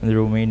in the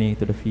remaining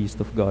to the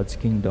feast of God's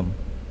kingdom.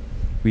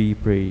 We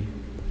pray.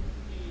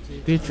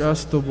 Teach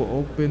us to be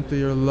open to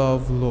your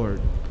love,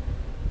 Lord.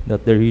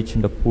 That the rich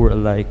and the poor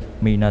alike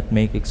may not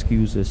make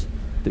excuses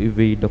to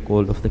evade the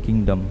call of the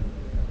kingdom.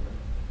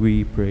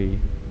 We pray.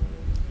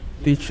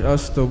 Teach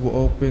us to be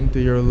open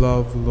to your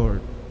love, Lord.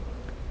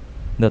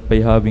 That by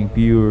having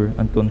pure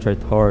and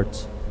contrite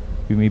hearts,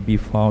 we may be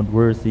found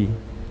worthy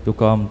to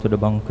come to the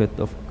banquet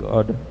of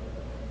God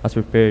as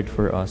prepared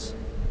for us.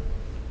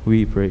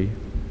 We pray.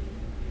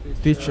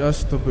 Teach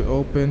us to be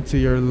open to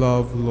your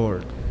love,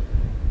 Lord.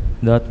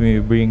 That we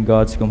may bring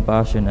God's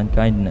compassion and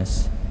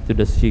kindness to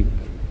the sick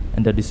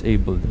and the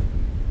disabled.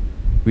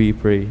 We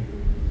pray.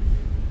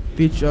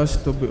 Teach us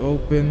to be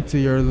open to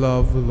your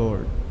love,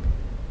 Lord.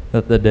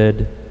 That the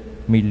dead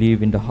may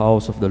live in the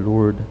house of the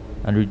Lord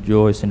and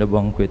rejoice in the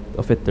banquet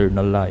of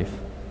eternal life.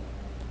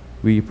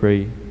 We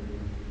pray.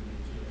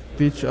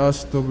 Teach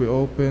us to be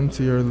open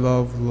to your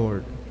love,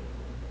 Lord.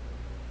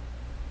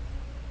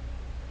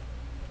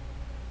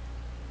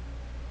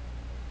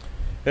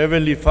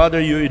 Heavenly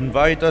Father, you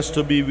invite us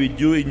to be with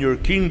you in your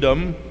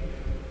kingdom.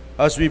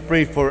 As we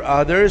pray for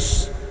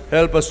others,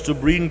 help us to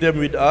bring them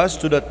with us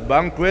to that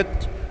banquet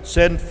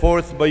sent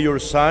forth by your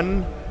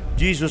Son,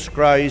 Jesus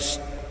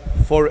Christ,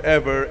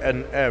 forever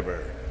and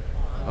ever.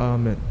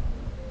 Amen.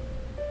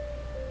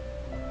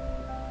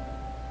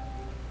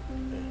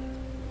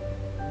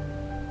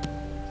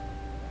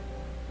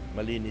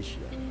 Malinis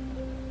siya.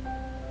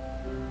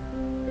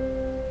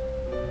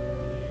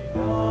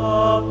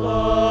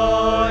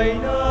 Papa.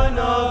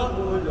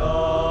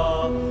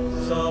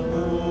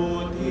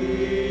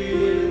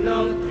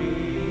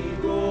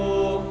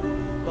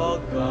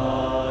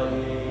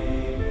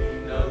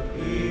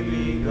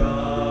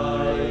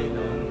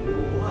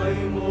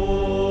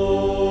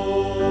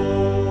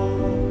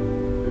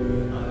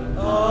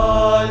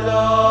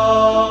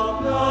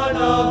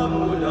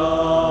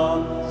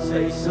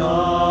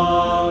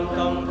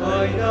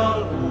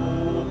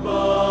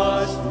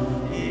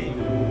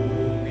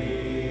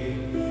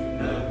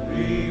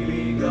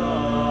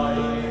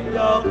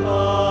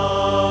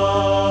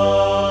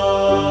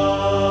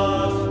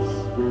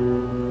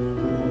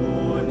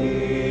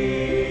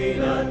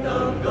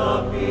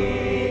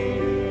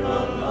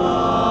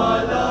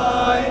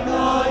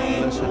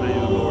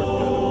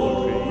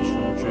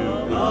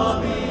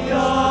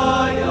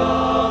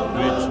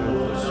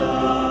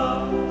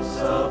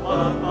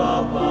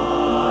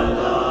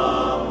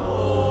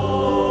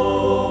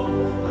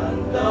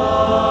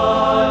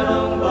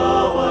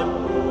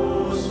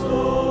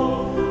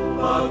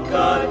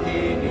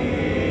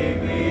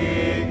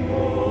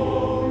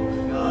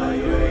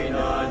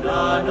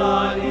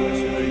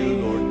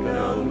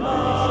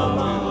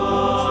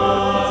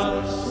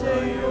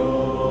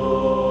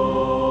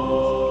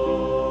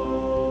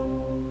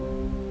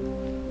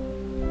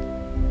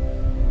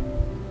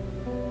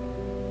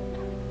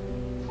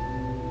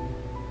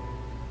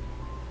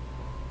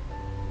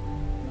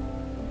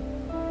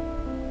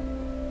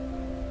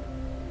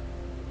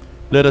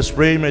 Let us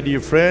pray, my dear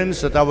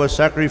friends, that our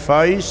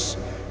sacrifice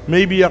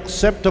may be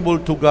acceptable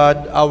to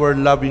God, our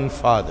loving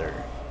Father.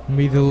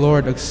 May the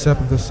Lord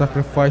accept the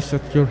sacrifice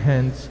at your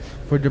hands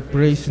for the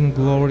praise and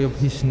glory of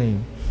His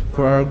name,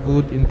 for our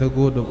good and the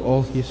good of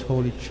all His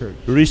holy church.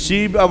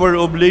 Receive our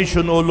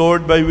oblation, O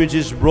Lord, by which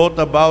is brought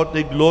about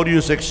a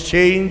glorious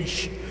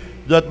exchange,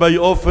 that by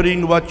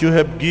offering what you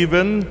have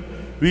given,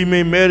 we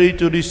may merit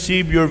to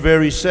receive your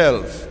very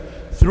self,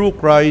 through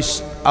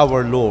Christ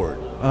our Lord.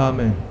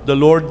 Amen. The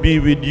Lord be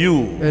with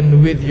you.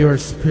 And with your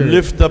spirit.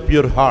 Lift up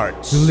your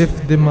hearts.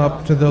 Lift them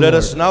up to the Lord. Let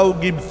us now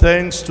give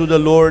thanks to the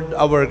Lord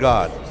our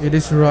God. It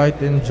is right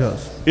and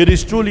just. It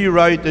is truly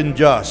right and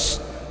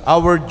just,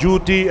 our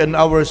duty and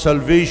our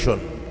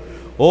salvation,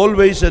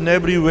 always and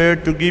everywhere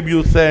to give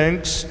you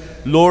thanks,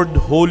 Lord,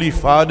 Holy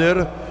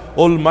Father,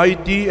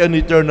 Almighty and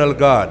eternal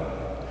God.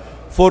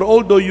 For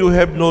although you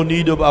have no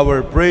need of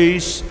our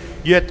praise,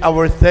 yet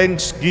our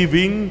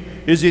thanksgiving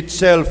is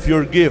itself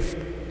your gift,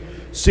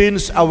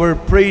 since our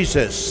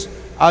praises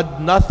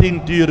add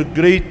nothing to your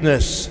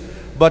greatness,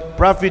 but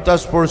profit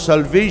us for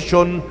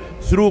salvation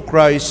through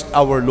Christ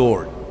our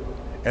Lord.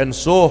 And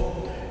so,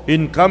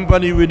 in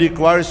company with the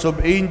choirs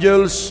of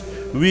angels,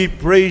 we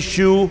praise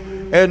you,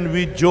 and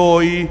with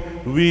joy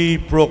we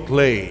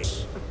proclaim.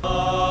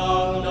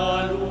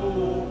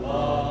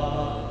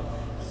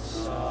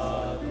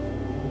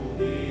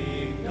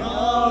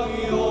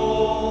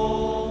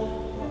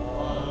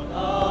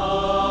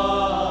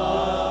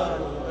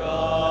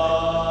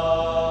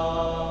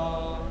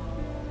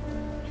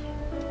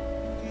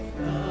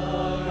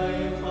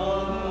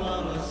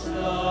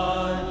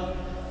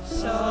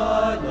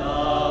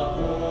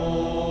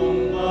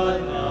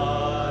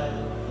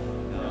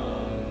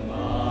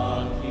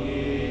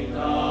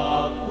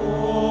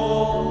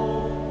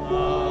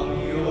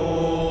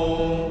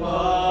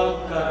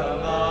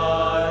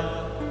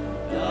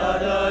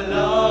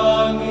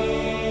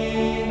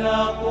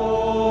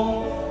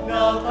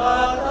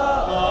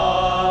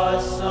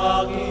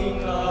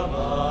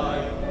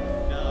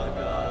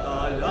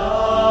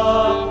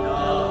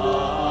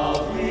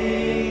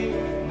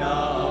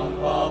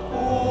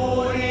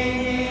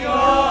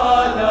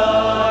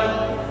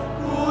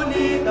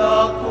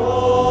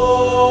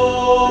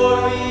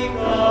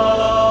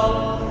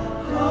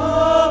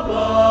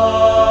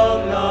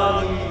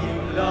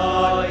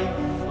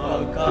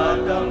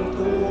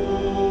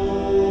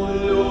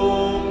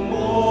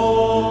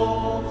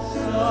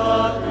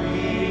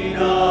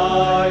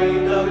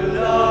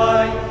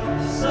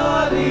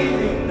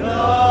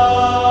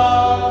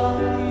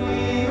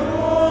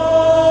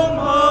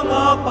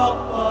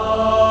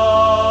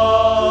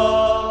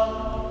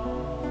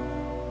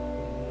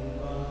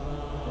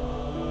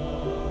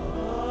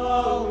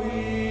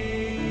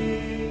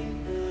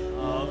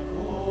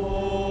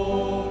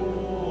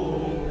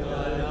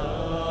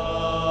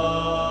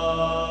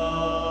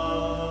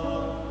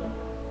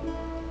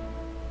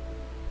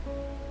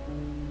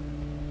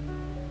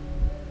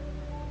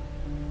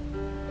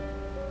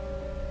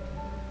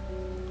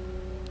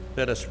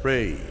 Let us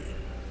pray.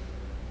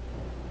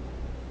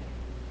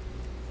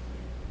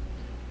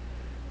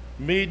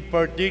 Made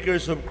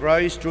partakers of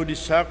Christ through the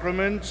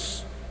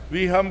sacraments,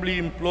 we humbly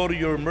implore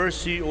your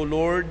mercy, O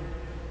Lord,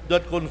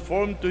 that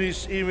conformed to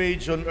His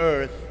image on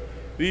earth,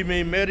 we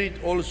may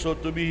merit also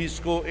to be His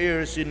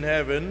co-heirs in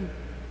heaven,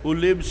 who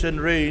lives and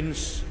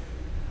reigns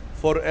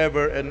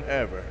forever and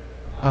ever.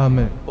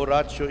 Amen.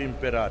 Oratio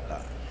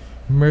Imperata.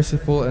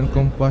 Merciful and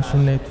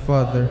compassionate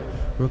Father,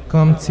 we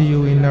come to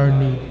you in our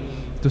need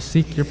to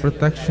seek your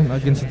protection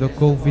against the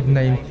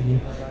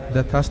COVID-19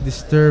 that has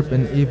disturbed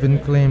and even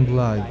claimed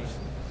lives.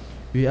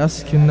 We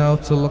ask you now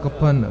to look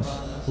upon us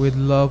with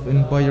love,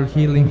 and by your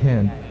healing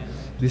hand,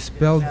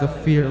 dispel the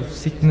fear of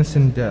sickness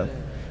and death,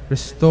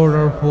 restore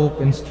our hope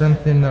and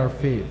strengthen our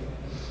faith.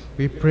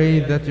 We pray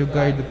that you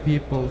guide the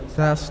people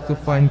tasked to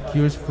find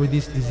cures for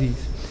this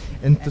disease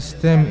and to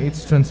stem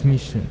its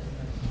transmission.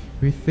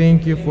 We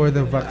thank you for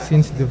the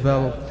vaccines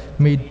developed,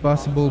 made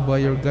possible by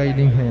your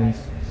guiding hands.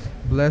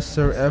 Bless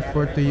our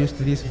effort to use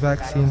these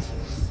vaccines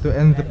to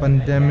end the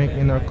pandemic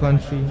in our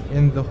country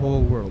and the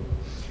whole world.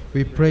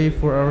 We pray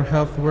for our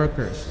health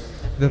workers,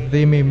 that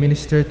they may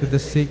minister to the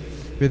sick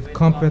with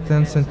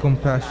competence and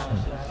compassion.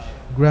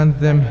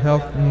 Grant them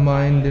health in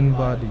mind and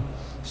body,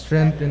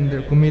 strength in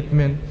their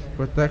commitment,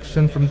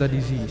 protection from the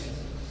disease.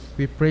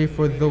 We pray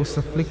for those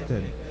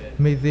afflicted.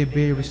 May they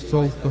be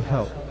restored to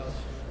health.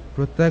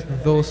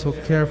 Protect those who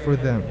care for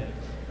them.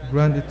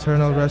 Grant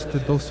eternal rest to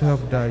those who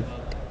have died.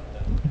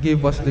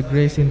 Give us the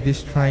grace in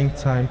this trying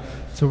time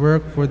to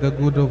work for the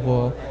good of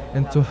all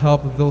and to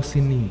help those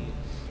in need.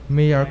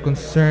 May our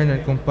concern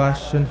and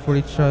compassion for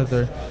each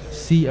other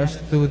see us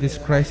through this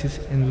crisis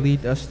and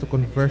lead us to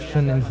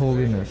conversion and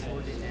holiness.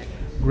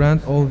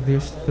 Grant all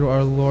this through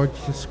our Lord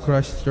Jesus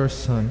Christ, your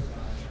Son,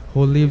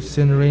 who lives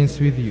and reigns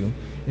with you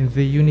in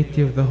the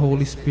unity of the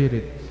Holy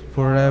Spirit,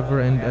 forever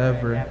and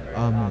ever.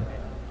 Amen.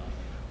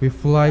 We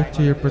fly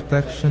to your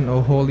protection, O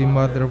Holy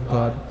Mother of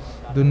God.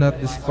 Do not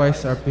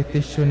despise our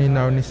petition in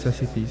our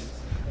necessities,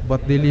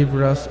 but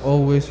deliver us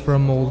always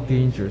from all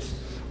dangers.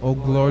 O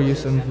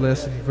glorious and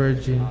blessed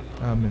Virgin.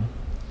 Amen.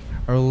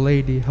 Our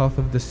Lady, health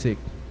of the sick.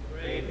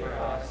 Pray for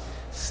us.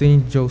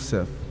 Saint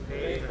Joseph.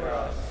 Pray for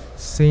us.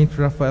 Saint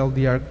Raphael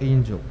the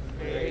Archangel.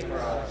 Pray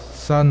for us.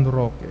 San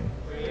Roque.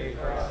 Pray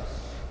for us.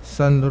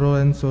 San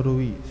Lorenzo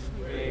Ruiz.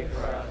 Pray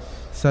for us.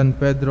 San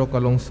Pedro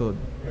Calungsod.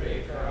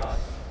 Pray for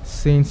us.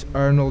 Saints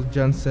Arnold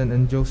Jansen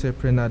and Joseph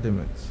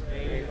Renadimets.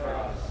 Pray for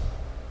us.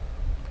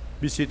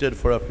 Be seated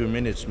for a few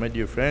minutes, my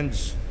dear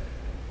friends.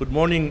 Good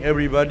morning,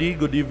 everybody.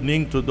 Good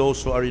evening to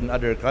those who are in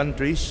other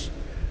countries.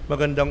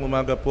 Magandang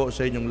umaga po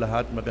sa inyong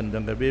lahat.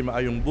 Magandang gabi,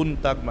 maayong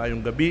buntag, maayong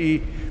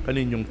gabi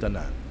kaninyong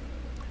tanan.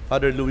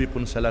 Father Louis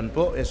Punsalan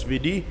po,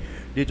 SVD,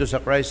 dito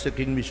sa Christ the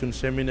King Mission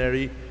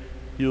Seminary.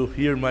 You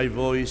hear my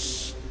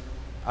voice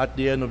at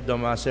the end of the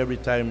Mass every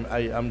time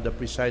I am the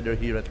presider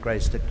here at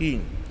Christ the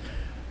King.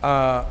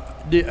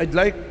 I'd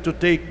like to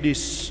take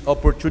this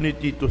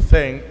opportunity to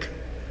thank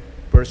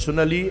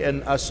personally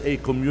and as a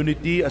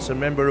community, as a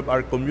member of our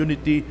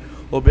community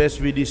of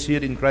SVDs here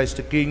in Christ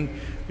the King,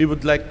 we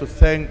would like to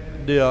thank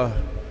the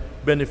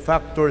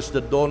benefactors,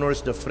 the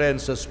donors, the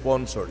friends, the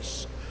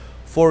sponsors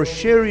for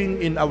sharing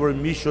in our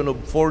mission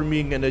of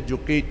forming and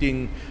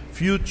educating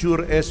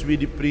future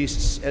SVD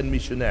priests and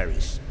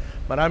missionaries.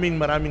 Maraming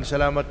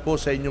salamat po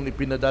sa inyong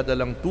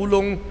ipinadadalang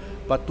tulong,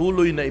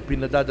 patuloy na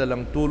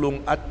ipinadadalang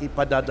tulong at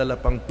ipadadala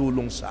pang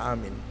tulong sa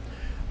amin.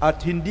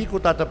 At hindi ko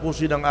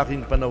tatapusin ang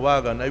aking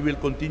panawagan. I will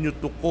continue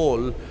to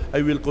call,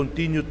 I will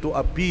continue to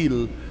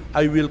appeal,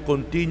 I will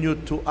continue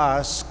to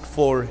ask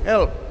for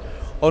help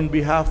on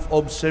behalf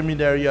of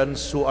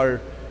seminarians who are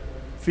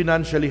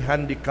financially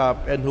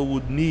handicapped and who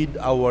would need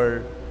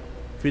our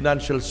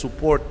financial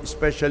support,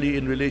 especially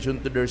in relation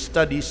to their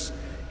studies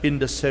in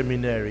the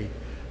seminary.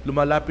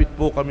 Lumalapit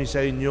po kami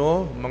sa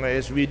inyo,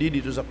 mga SVD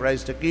dito sa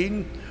Christ the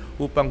King,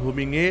 upang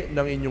humingi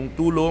ng inyong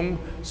tulong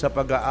sa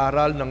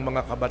pag-aaral ng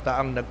mga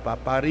kabataang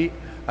nagpapari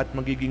at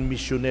magiging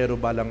misyonero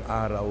balang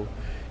araw.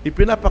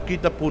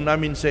 Ipinapakita po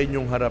namin sa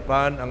inyong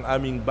harapan ang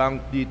aming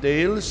bank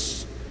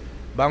details,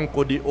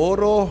 Banco de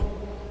Oro,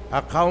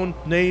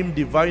 account name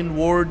Divine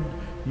Word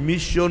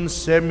Mission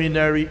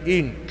Seminary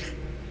Inc.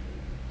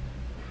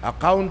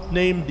 Account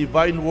name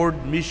Divine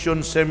Word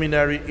Mission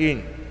Seminary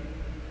Inc.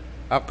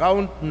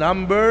 Account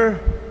number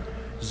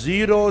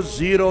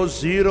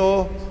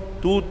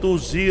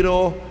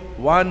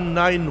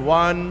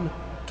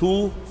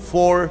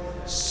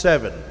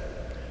 000-220-191-247.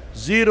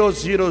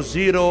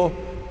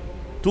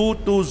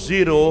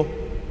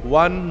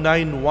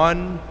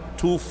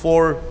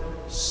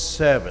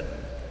 000-220-191-247.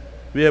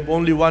 We have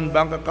only one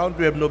bank account.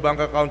 We have no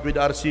bank account with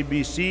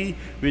RCBC,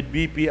 with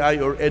BPI,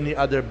 or any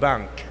other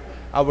bank.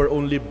 Our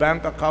only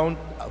bank account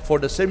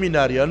for the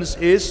seminarians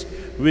is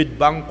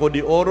with Banco de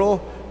Oro,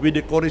 with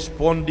the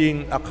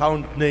corresponding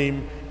account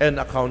name and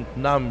account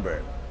number.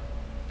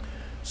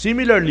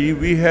 Similarly,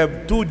 we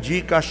have two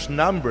GCash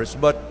numbers,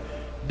 but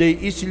they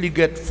easily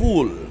get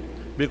full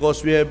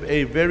because we have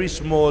a very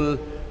small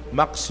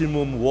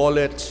maximum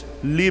wallet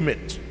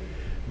limit.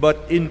 But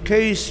in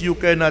case you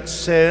cannot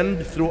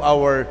send through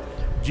our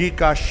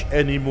GCash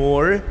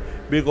anymore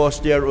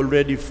because they are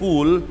already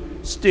full,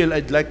 still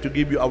I'd like to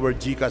give you our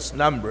GCash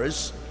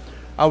numbers.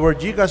 Our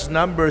GCash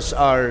numbers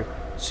are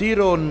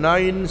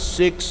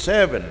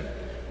 0967.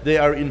 They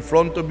are in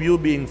front of you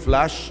being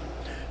flashed.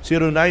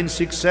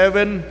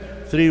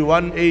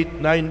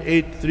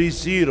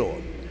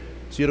 0967-318-9830.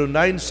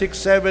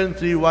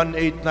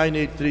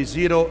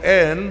 0967-318-9830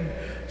 and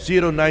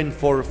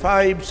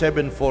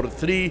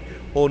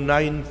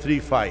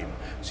 0945-743-0935.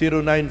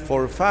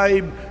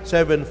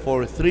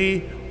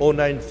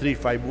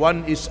 0945-743-0935.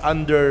 One is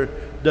under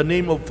the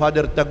name of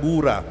Father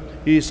Tagura.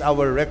 He is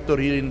our rector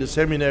here in the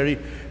seminary,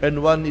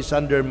 and one is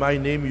under my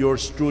name,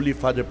 yours truly,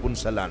 Father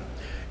Punsalan.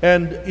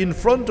 And in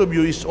front of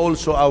you is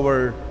also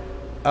our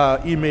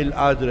email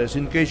address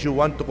in case you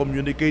want to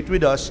communicate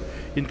with us,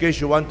 in case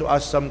you want to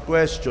ask some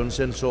questions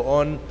and so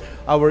on.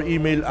 Our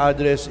email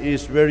address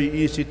is very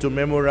easy to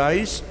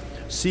memorize: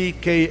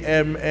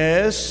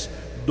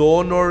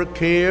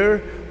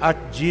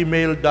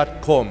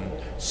 ckmsdonorcare@gmail.com.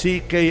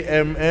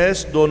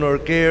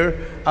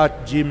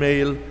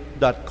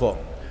 ckmsdonorcare@gmail.com.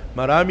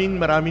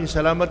 Maraming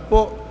salamat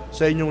po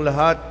sa inyong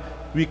lahat.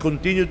 We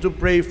continue to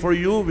pray for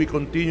you. We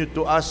continue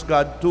to ask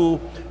God to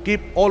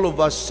keep all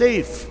of us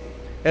safe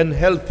and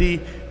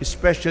healthy,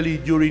 especially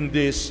during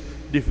these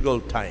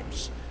difficult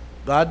times.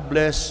 God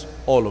bless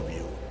all of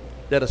you.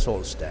 Let us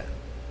all stand.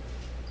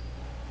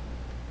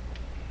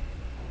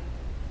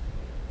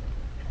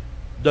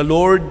 The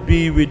Lord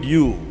be with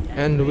you.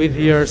 And with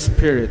your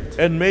spirit.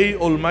 And may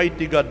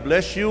Almighty God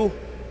bless you,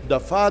 the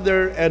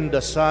Father and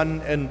the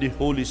Son and the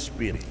Holy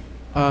Spirit.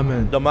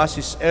 Amen. The Mass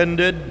is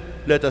ended.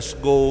 Let us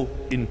go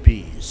in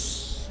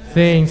peace.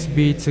 Thanks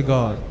be to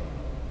God.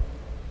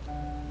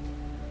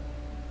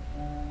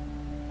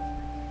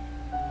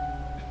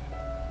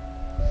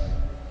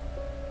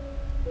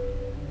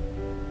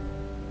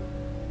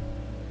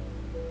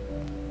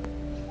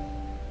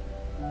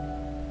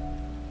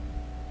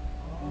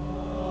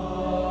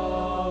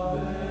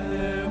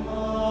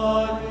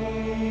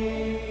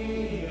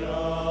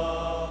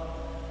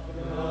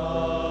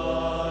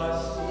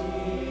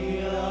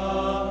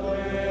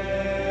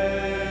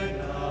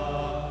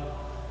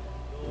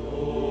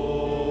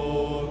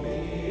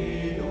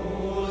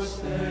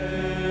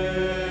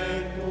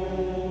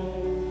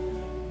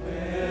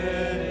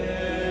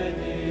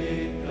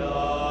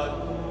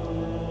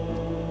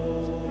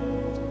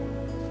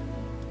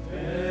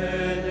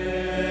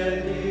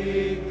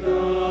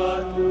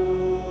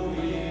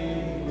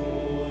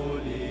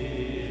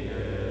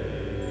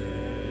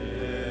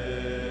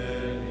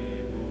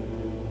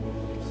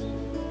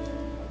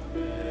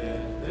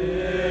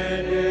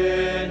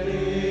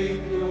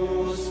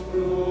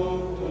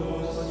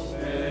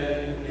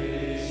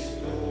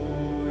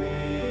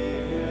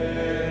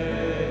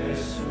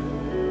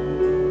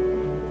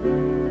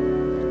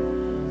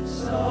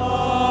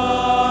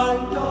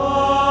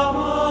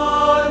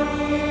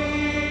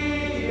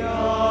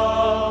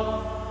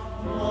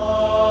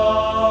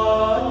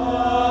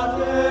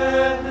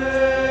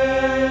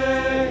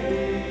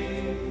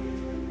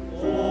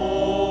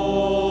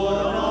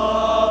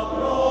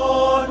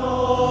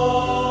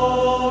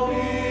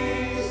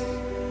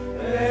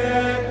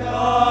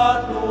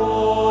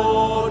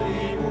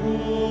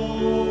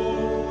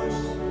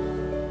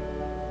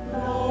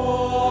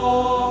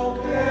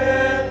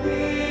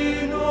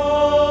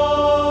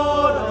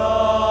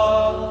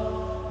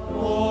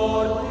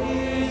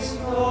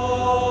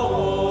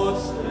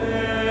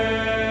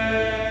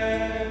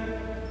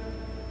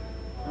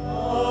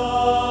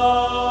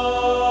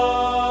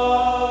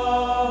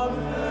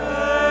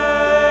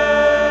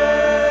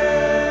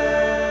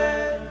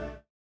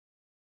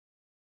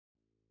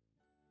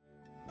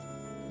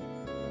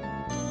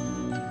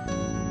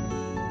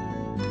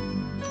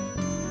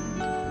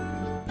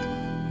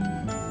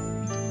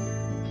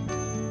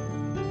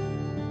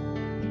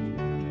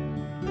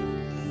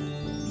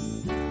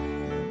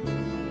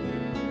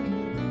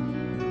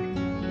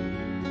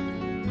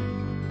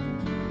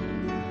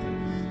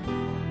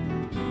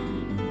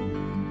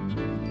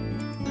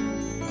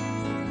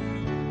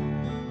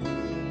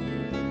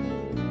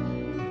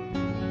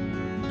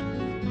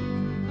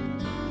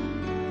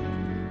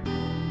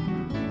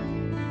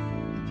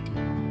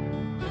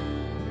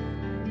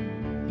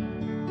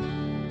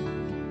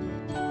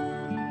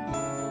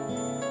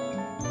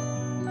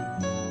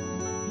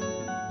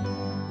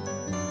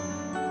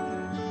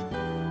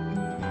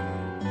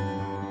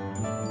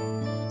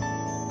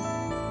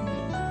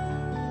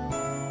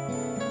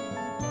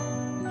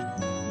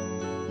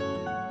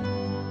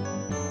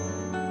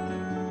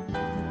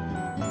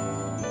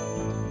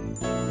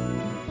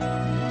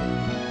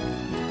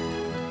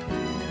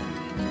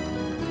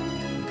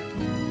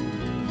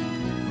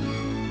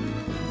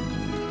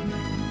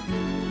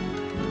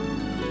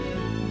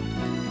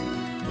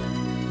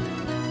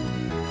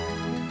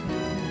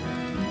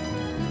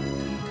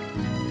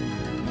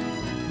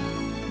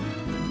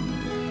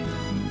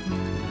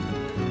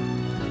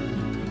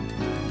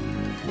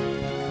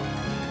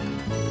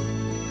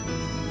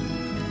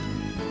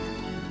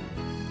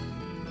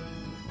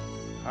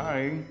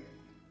 Hi,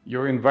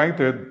 you're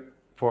invited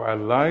for a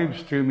live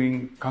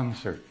streaming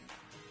concert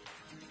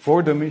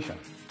for the mission,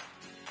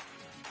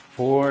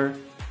 for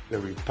the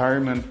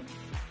retirement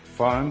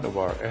fund of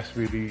our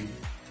SVD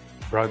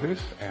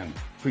brothers and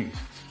priests.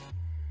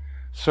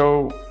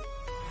 So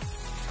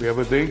we have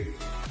a date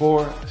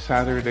for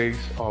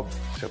Saturdays of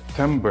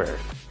September.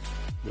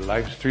 The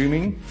live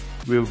streaming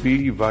will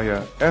be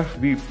via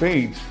FB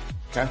page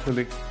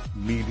Catholic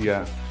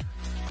Media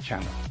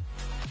Channel.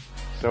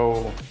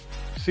 So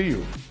see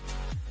you,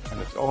 and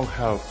let's all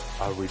help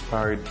our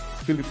retired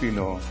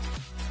Filipino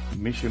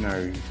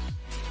missionaries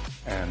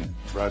and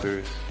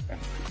brothers and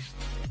priests.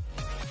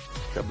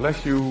 God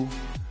bless you,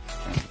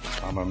 and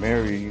Mama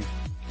Mary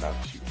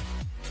loves you.